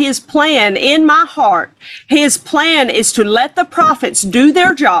now, his plan in my heart, his plan is to let the prophets do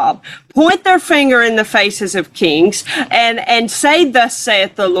their job, point their finger in the faces of kings, and say, thus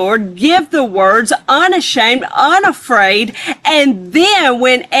saith the Lord, give the words unashamed, unafraid, and then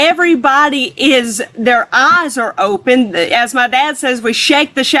when everybody their eyes are open, as my dad says, we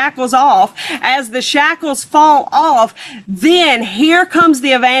shake the shackles off. As the shackles fall off, then here comes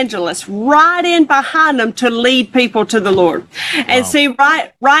the evangelist right in behind them to lead people to the Lord. And see,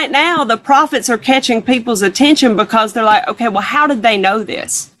 right now, the prophets are catching people's attention because they're like, okay, well, how did they know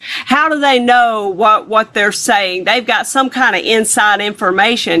this? How do they know what they're saying? They've got some kind of inside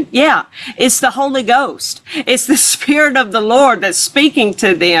information. Yeah, it's the Holy Ghost. It's the Spirit of the Lord that's speaking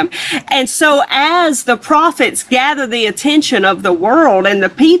to them. And so as the prophets gather the attention of the world and the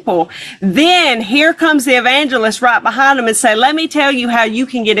people, then here comes the evangelist right behind them and say, let me tell you how you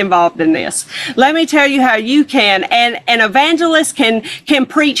can get involved in this. Let me tell you how you can. And an evangelist can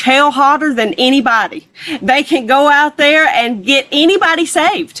preach hell hotter than anybody. They can go out there and get anybody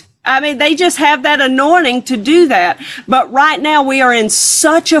saved. I mean, they just have that anointing to do that. But right now we are in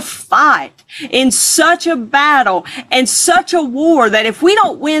such a fight, in such a battle, and such a war that if we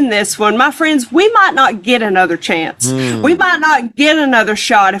don't win this one, my friends, we might not get another chance. We might not get another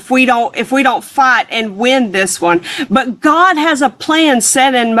shot if we don't fight and win this one. But God has a plan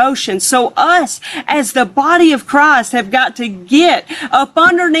set in motion. So us as the body of Christ have got to get up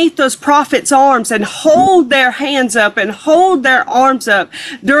underneath those prophets' arms and hold their hands up and hold their arms up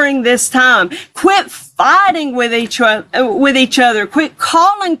during this time. Quit fighting with each other. Quit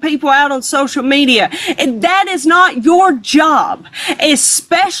calling people out on social media. And that is not your job,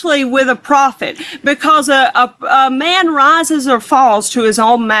 especially with a prophet, because a man rises or falls to his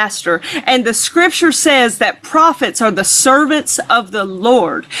own master. And the scripture says that prophets are the servants of the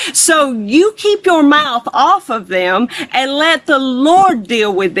Lord. So you keep your mouth off of them and let the Lord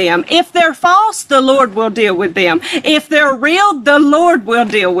deal with them. If they're false, the Lord will deal with them. If they're real, the Lord will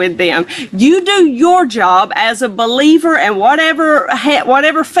deal with them. You do your job as a believer, and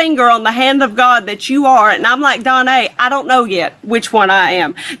whatever finger on the hand of God that you are. And I'm like, Donna, I don't know yet which one I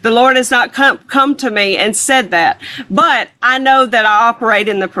am. The Lord has not come to me and said that, but I know that I operate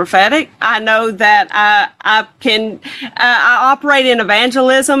in the prophetic. I know that I operate in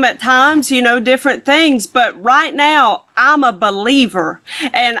evangelism at times, different things. But right now, I'm a believer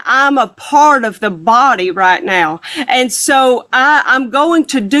and I'm a part of the body right now. And so I'm going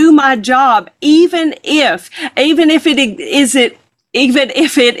to do my job, even if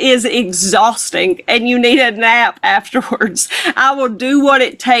it is exhausting and you need a nap afterwards. I will do what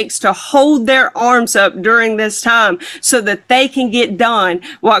it takes to hold their arms up during this time so that they can get done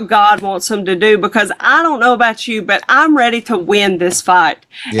what God wants them to do. Because I don't know about you, but I'm ready to win this fight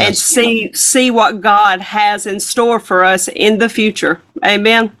and see what God has in store for us in the future.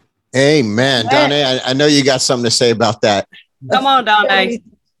 Amen. Amen. Donna, I know you got something to say about that. Come on, Donna.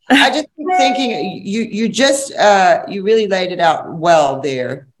 I just keep thinking you really laid it out well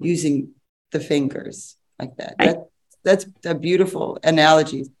there, using the fingers like that. That's a beautiful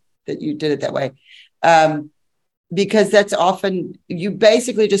analogy that you did it that way. Because that's often, you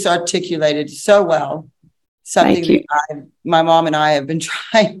basically just articulated so well something that my mom and I have been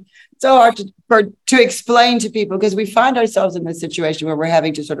trying so hard to explain to people, because we find ourselves in this situation where we're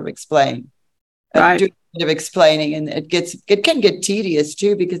having to sort of explain. Do a bit of explaining, and it can get tedious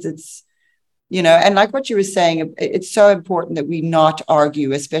too, because it's, and like what you were saying, it's so important that we not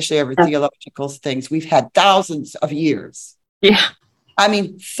argue, especially over theological things. We've had thousands of years. Yeah. I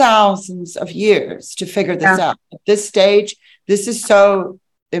mean, thousands of years to figure this out. At this stage, this is so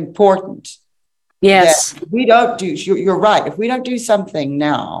important. Yes. We don't do, you're right. If we don't do something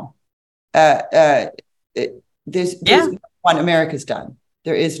now, there's one, America's done.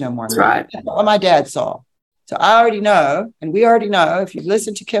 There is no more. Right. What my dad saw. So I already know, and we already know, if you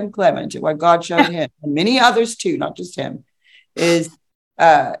listen to Kim Clement and what God showed him, and many others too, not just him, is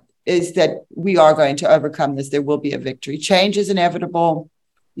that we are going to overcome this. There will be a victory. Change is inevitable.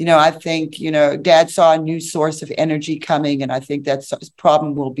 I think, Dad saw a new source of energy coming, and I think that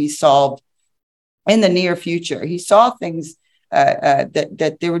problem will be solved in the near future. He saw things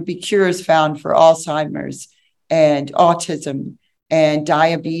that there would be cures found for Alzheimer's and autism and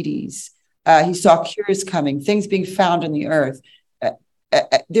diabetes. He saw cures coming, things being found on the earth.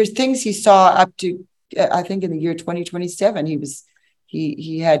 There's things he saw up to, I think, in the year 2027.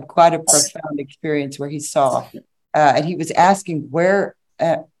 He had quite a profound experience where he saw, and he was asking, where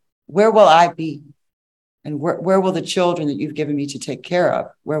will I be? And where will the children that you've given me to take care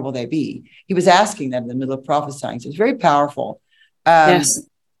of, where will they be? He was asking them in the middle of prophesying. So it was very powerful. Yes.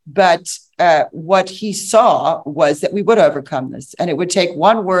 But what he saw was that we would overcome this, and it would take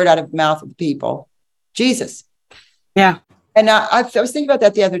one word out of the mouth of the people, Jesus. Yeah. And I was thinking about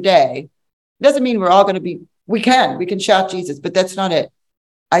that the other day. It doesn't mean we're all going to be, we can shout Jesus, but that's not it.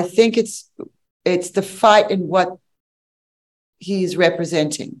 I think it's the fight in what he's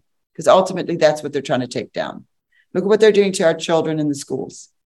representing, because ultimately that's what they're trying to take down. Look at what they're doing to our children in the schools.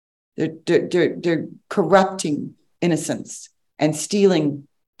 They're corrupting innocence and stealing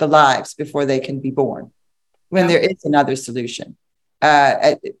the lives before they can be born, when there is another solution.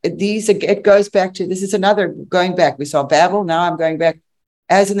 It goes back to, this is another going back. We saw Babel. Now I'm going back.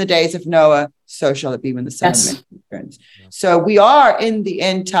 as in the days of Noah, so shall it be when the Son Yes. of Man returns. So we are in the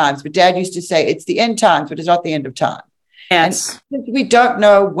end times, but Dad used to say it's the end times, but it's not the end of time. Yes. And we don't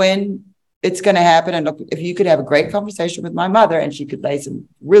know when it's going to happen. And look, if you could have a great conversation with my mother and she could lay some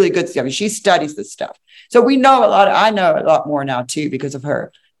really good stuff. I mean, she studies this stuff. So we know a lot. I know a lot more now too, because of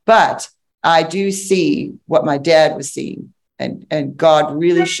her, but I do see what my dad was seeing. And God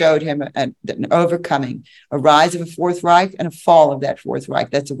really showed him an overcoming, a rise of a Fourth Reich and a fall of that Fourth Reich.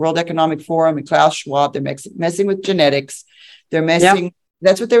 That's the World Economic Forum and Klaus Schwab. They're messing with genetics. They're messing. Yep.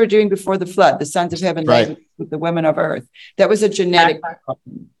 That's what they were doing before the flood. The sons of heaven right. with the women of earth. That was a genetic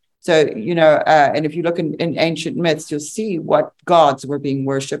problem. So, and if you look in ancient myths, you'll see what gods were being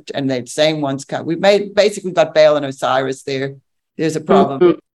worshipped, and the same ones come. We've basically got Baal and Osiris there. There's a problem.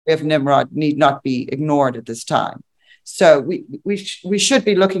 Mm-hmm. If Nimrod need not be ignored at this time. So we should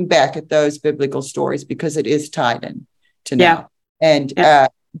be looking back at those biblical stories because it is tied in to now. And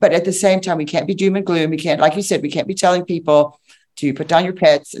but at the same time, we can't be doom and gloom. We can't, like you said, we can't be telling people to put down your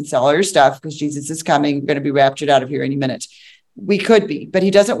pets and sell all your stuff because Jesus is coming. We're going to be raptured out of here any minute. We could be, but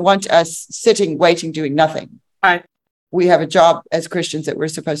he doesn't want us sitting, waiting, doing nothing. Right. We have a job as Christians that we're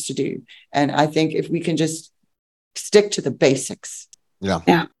supposed to do. And I think if we can just stick to the basics.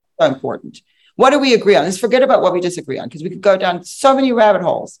 Yeah. So important. What do we agree on? Let's forget about what we disagree on, because we could go down so many rabbit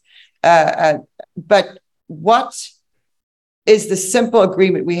holes. But what is the simple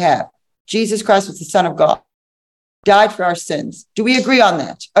agreement we have? Jesus Christ was the Son of God, died for our sins. Do we agree on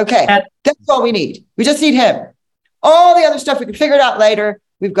that? Okay, that's all we need. We just need him. All the other stuff, we can figure it out later.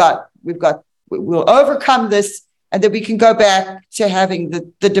 We'll overcome this, and then we can go back to having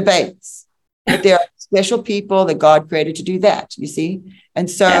the debates. But there are special people that God created to do that, you see? And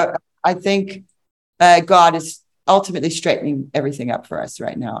so I think God is ultimately straightening everything up for us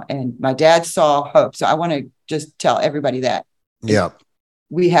right now. And my dad saw hope. So I want to just tell everybody that. Yeah.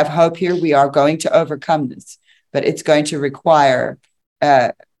 We have hope here. We are going to overcome this, but it's going to require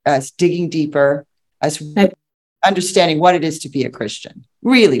us digging deeper, us understanding what it is to be a Christian,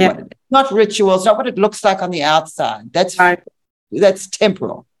 really what it is. Not rituals, not what it looks like on the outside. That's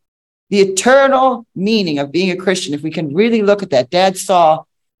temporal. The eternal meaning of being a Christian, if we can really look at that. Dad saw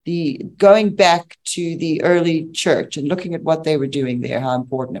the going back to the early church and looking at what they were doing there, how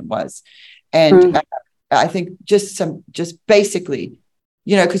important it was. And I think just basically,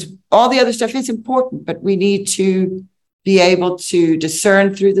 because all the other stuff is important, but we need to be able to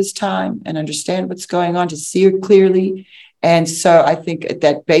discern through this time and understand what's going on, to see it clearly. And so I think at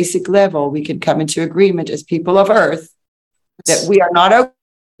that basic level, we can come into agreement as people of earth that we are not okay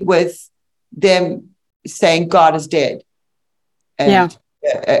with them saying God is dead. And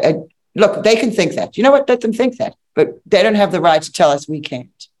look, they can think that. You know what? Let them think that. But they don't have the right to tell us we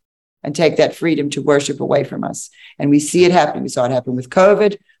can't and take that freedom to worship away from us. And we see it happening. We saw it happen with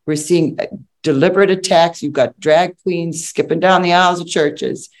COVID. We're seeing deliberate attacks. You've got drag queens skipping down the aisles of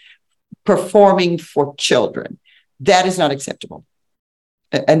churches, performing for children. That is not acceptable.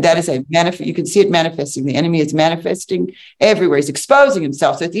 And that is you can see it manifesting. The enemy is manifesting everywhere. He's exposing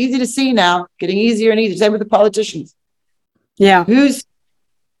himself. So it's easy to see now, getting easier and easier. Same with the politicians. Yeah.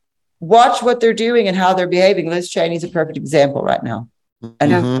 Watch what they're doing and how they're behaving. Liz Cheney's a perfect example right now.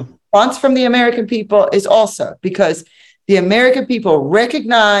 And the response from the American people is also because the American people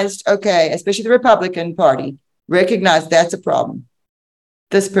recognized, especially the Republican Party, recognized that's a problem.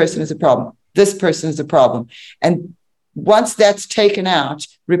 This person is a problem. This person is a problem. And once that's taken out,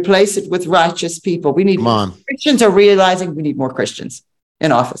 replace it with righteous people. We need Christians are realizing we need more Christians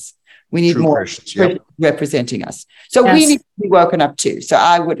in office. We need more Christians representing us. So we need to be woken up too. So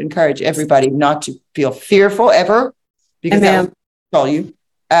I would encourage everybody not to feel fearful ever, because that will control you.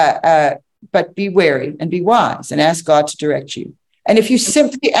 But be wary and be wise and ask God to direct you. And if you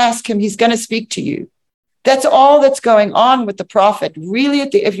simply ask him, he's going to speak to you. That's all that's going on with the prophet. Really,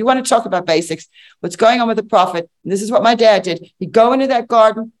 if you want to talk about basics, what's going on with the prophet, and this is what my dad did. He'd go into that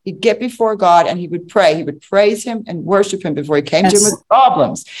garden, he'd get before God, and he would pray. He would praise him and worship him before he came to him with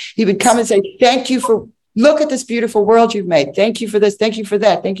problems. He would come and say, thank you for, look at this beautiful world you've made. Thank you for this. Thank you for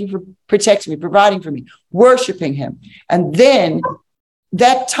that. Thank you for protecting me, providing for me, worshiping him. And then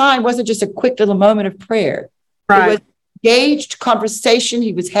that time wasn't just a quick little moment of prayer. Right. It was engaged conversation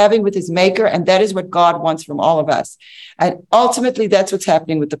he was having with his maker, and that is what God wants from all of us. And ultimately, that's what's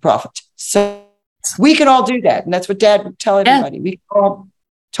happening with the prophet. So we can all do that, and that's what Dad would tell everybody. We can all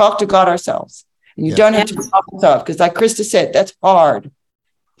talk to God ourselves, and you don't have to be yourself, because like Krista said, that's hard.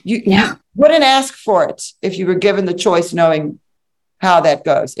 You wouldn't ask for it if you were given the choice, knowing how that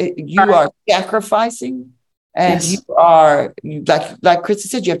goes. You are sacrificing And Yes. you are, like Krista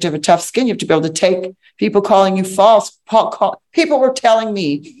said, you have to have a tough skin. You have to be able to take people calling you false. People were telling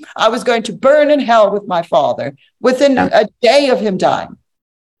me I was going to burn in hell with my father within a day of him dying.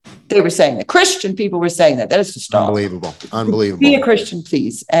 They were saying that. Christian people were saying that. That is to stop. Unbelievable. Unbelievable. Be a Christian,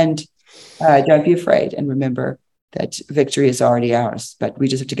 please. And don't be afraid. And remember that victory is already ours, but we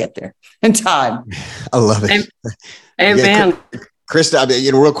just have to get there in time. I love it. Amen. Krista,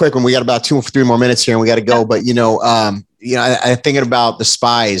 real quick, when we got about 2 or 3 more minutes here and we got to go, but I'm thinking about the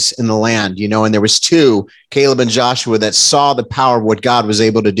spies in the land, and there was 2, Caleb and Joshua, that saw the power of what God was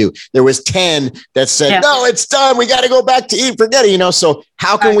able to do. There was 10 that said, no, it's done. We got to go back to eat. Forget it. So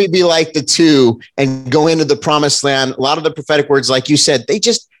how can we be like the 2 and go into the promised land? A lot of the prophetic words, like you said, they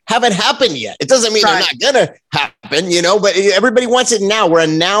just haven't happened yet. It doesn't mean they're not going to happen, but everybody wants it now. We're a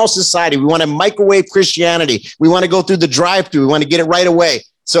now society. We want to microwave Christianity. We want to go through the drive-through. We want to get it right away.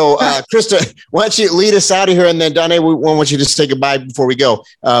 So, Krista, why don't you lead us out of here? And then, Donna, we want you to say goodbye before we go.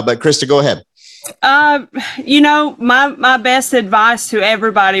 But Krista, go ahead. My best advice to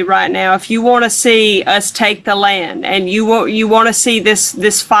everybody right now, if you want to see us take the land and you want to see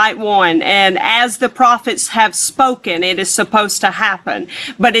this fight won, and as the prophets have spoken, it is supposed to happen.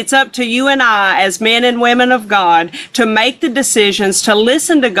 But it's up to you and I as men and women of God to make the decisions, to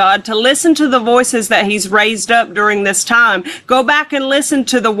listen to God, to listen to the voices that he's raised up during this time. Go back and listen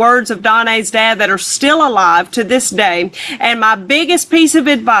to the words of Donna's dad that are still alive to this day. And my biggest piece of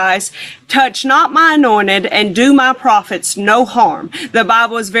advice, touch not my anointed and do my prophets no harm. The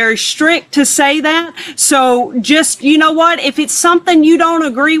Bible is very strict to say that. So just, if it's something you don't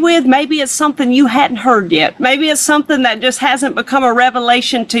agree with, maybe it's something you hadn't heard yet. Maybe it's something that just hasn't become a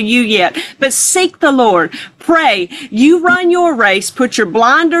revelation to you yet. But seek the Lord. Pray. You run your race. Put your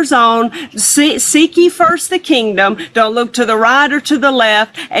blinders on. Seek ye first the kingdom. Don't look to the right or to the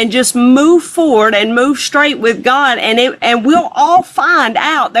left, and just move forward and move straight with God. And we'll all find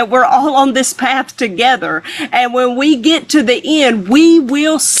out that we're all on this path together. And when we get to the end, we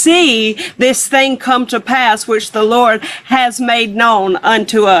will see this thing come to pass, which the Lord has made known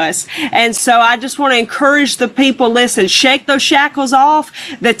unto us. And so I just want to encourage the people, listen, shake those shackles off.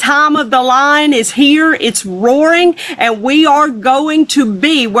 The time of the line is here. It's roaring, and we are going to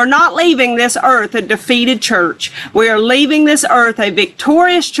we're not leaving this earth a defeated church. We are leaving this earth a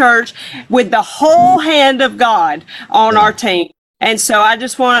victorious church with the whole hand of God on our team. And so I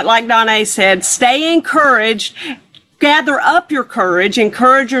just want, like Donna said, stay encouraged, gather up your courage,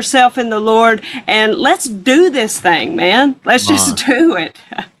 encourage yourself in the Lord, and let's do this thing, man. Let's just do it.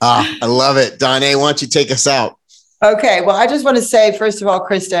 I love it. Donna, why don't you take us out? Okay. Well, I just want to say, first of all,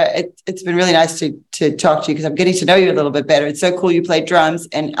 Krista, it's been really nice to talk to you because I'm getting to know you a little bit better. It's so cool you play drums.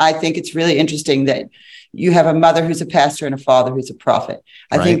 And I think it's really interesting that you have a mother who's a pastor and a father who's a prophet.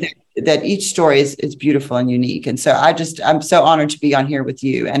 I think that each story is beautiful and unique. And so I'm so honored to be on here with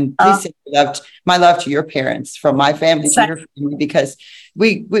you. And please say my love to your parents from my family to your family, because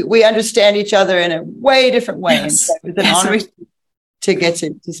we understand each other in a way different way. And so it was an honor to get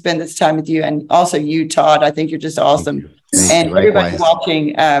to spend this time with you. And also you, Todd, I think you're just awesome. Thank you. Everybody watching,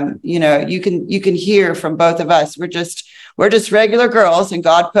 you can hear from both of us. We're just regular girls, and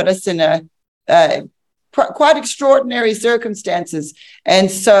God put us in quite extraordinary circumstances.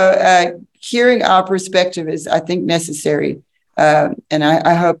 And so hearing our perspective is, I think, necessary. And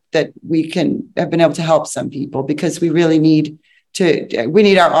I hope that we have been able to help some people, because we really need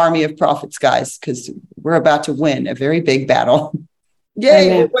our army of prophets, guys, because we're about to win a very big battle.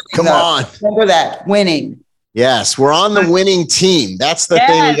 Yay. Come on. Remember that, winning. Yes, we're on the winning team. That's the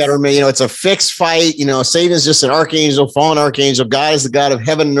thing we got to remember. It's a fixed fight. Satan is just an archangel, fallen archangel. God is the God of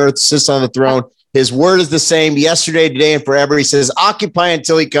heaven and earth, sits on the throne. His word is the same yesterday, today, and forever. He says, occupy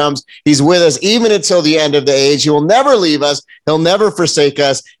until he comes. He's with us even until the end of the age. He will never leave us. He'll never forsake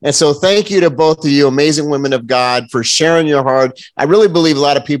us. And so thank you to both of you, amazing women of God, for sharing your heart. I really believe a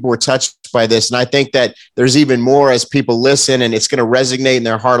lot of people were touched by this. And I think that there's even more as people listen, and it's going to resonate in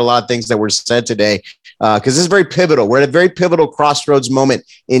their heart, a lot of things that were said today, because this is very pivotal. We're at a very pivotal crossroads moment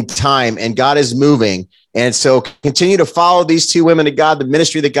in time, and God is moving. And so continue to follow these 2 women of God, the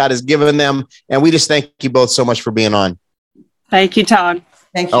ministry that God has given them. And we just thank you both so much for being on. Thank you, Todd.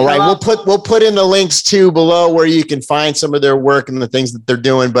 Thank you. All right. We'll put in the links too below where you can find some of their work and the things that they're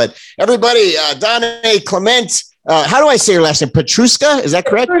doing. But everybody, Donna Clement, how do I say your last name? Petruska? Is that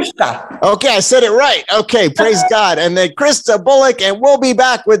correct? Petruska. Okay. I said it right. Okay. Praise God. And then Krista Bullock, and we'll be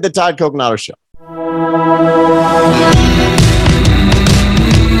back with the Todd Coconato Show.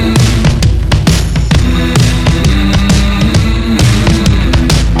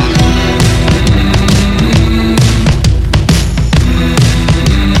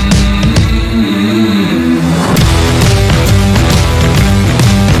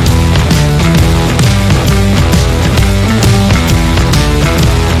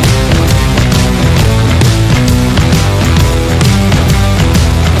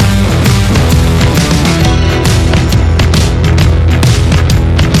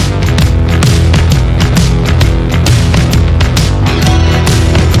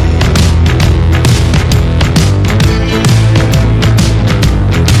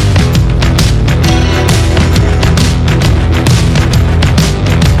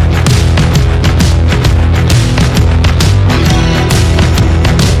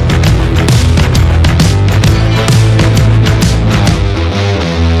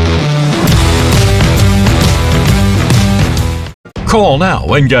 Call now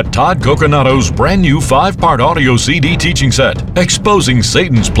and get Todd Coconato's brand new 5-part audio CD teaching set, Exposing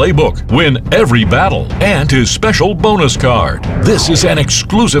Satan's Playbook, Win Every Battle, and his special bonus card. This is an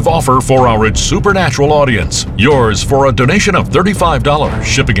exclusive offer for our It's Supernatural audience. Yours for a donation of $35.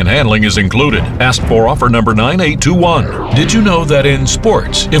 Shipping and handling is included. Ask for offer number 9821. Did you know that in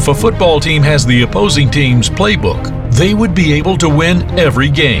sports, if a football team has the opposing team's playbook, they would be able to win every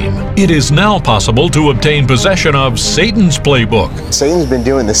game? It is now possible to obtain possession of Satan's playbook. Satan's been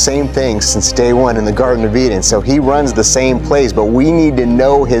doing the same thing since day one in the Garden of Eden, so he runs the same plays, but we need to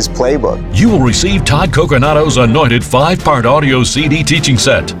know his playbook. You will receive Todd Coconato's anointed 5-part audio CD teaching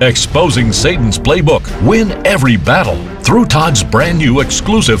set, Exposing Satan's Playbook, Win Every Battle. Through Todd's brand new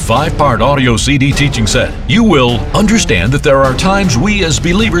exclusive 5-part audio CD teaching set, you will understand that there are times we as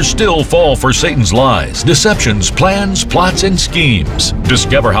believers still fall for Satan's lies, deceptions, plans, plots, and schemes.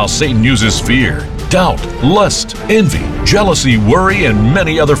 Discover how Satan uses fear, doubt, lust, envy, jealousy, worry, and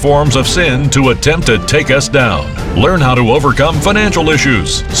many other forms of sin to attempt to take us down. Learn how to overcome financial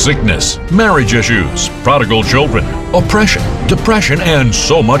issues, sickness, marriage issues, prodigal children, oppression, depression, and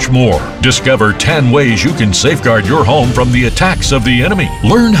so much more. Discover 10 ways you can safeguard your home from the attacks of the enemy.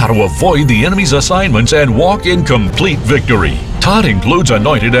 Learn how to avoid the enemy's assignments and walk in complete victory. Todd includes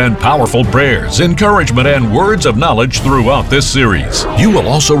anointed and powerful prayers, encouragement, and words of knowledge throughout this series. You will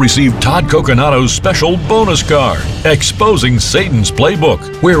also receive Todd Coconato's special bonus card, Exposing Satan's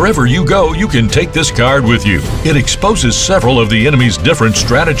Playbook. Wherever you go, you can take this card with you. It exposes several of the enemy's different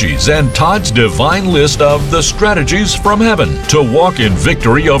strategies and Todd's divine list of the strategies from heaven to walk in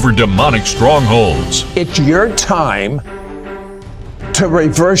victory over demonic strongholds. It's your time to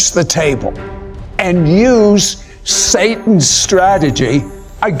reverse the table and use Satan's strategy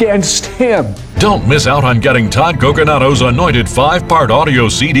against him. Don't miss out on getting Todd Coconato's anointed 5-part audio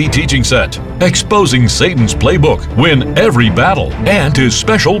CD teaching set, Exposing Satan's Playbook, Win Every Battle, and his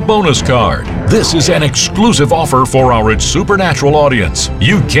special bonus card. This is an exclusive offer for our It's Supernatural audience.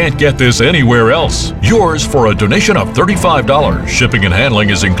 You can't get this anywhere else. Yours for a donation of $35. Shipping and handling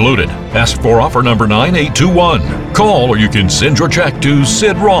is included. Ask for offer number 9821. Call or you can send your check to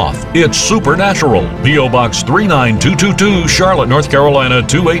Sid Roth. It's Supernatural. P.O. Box 39222, Charlotte, North Carolina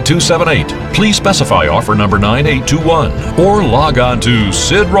 28278. Please specify offer number 9821 or log on to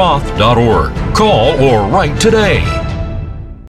sidroth.org. Call or write today.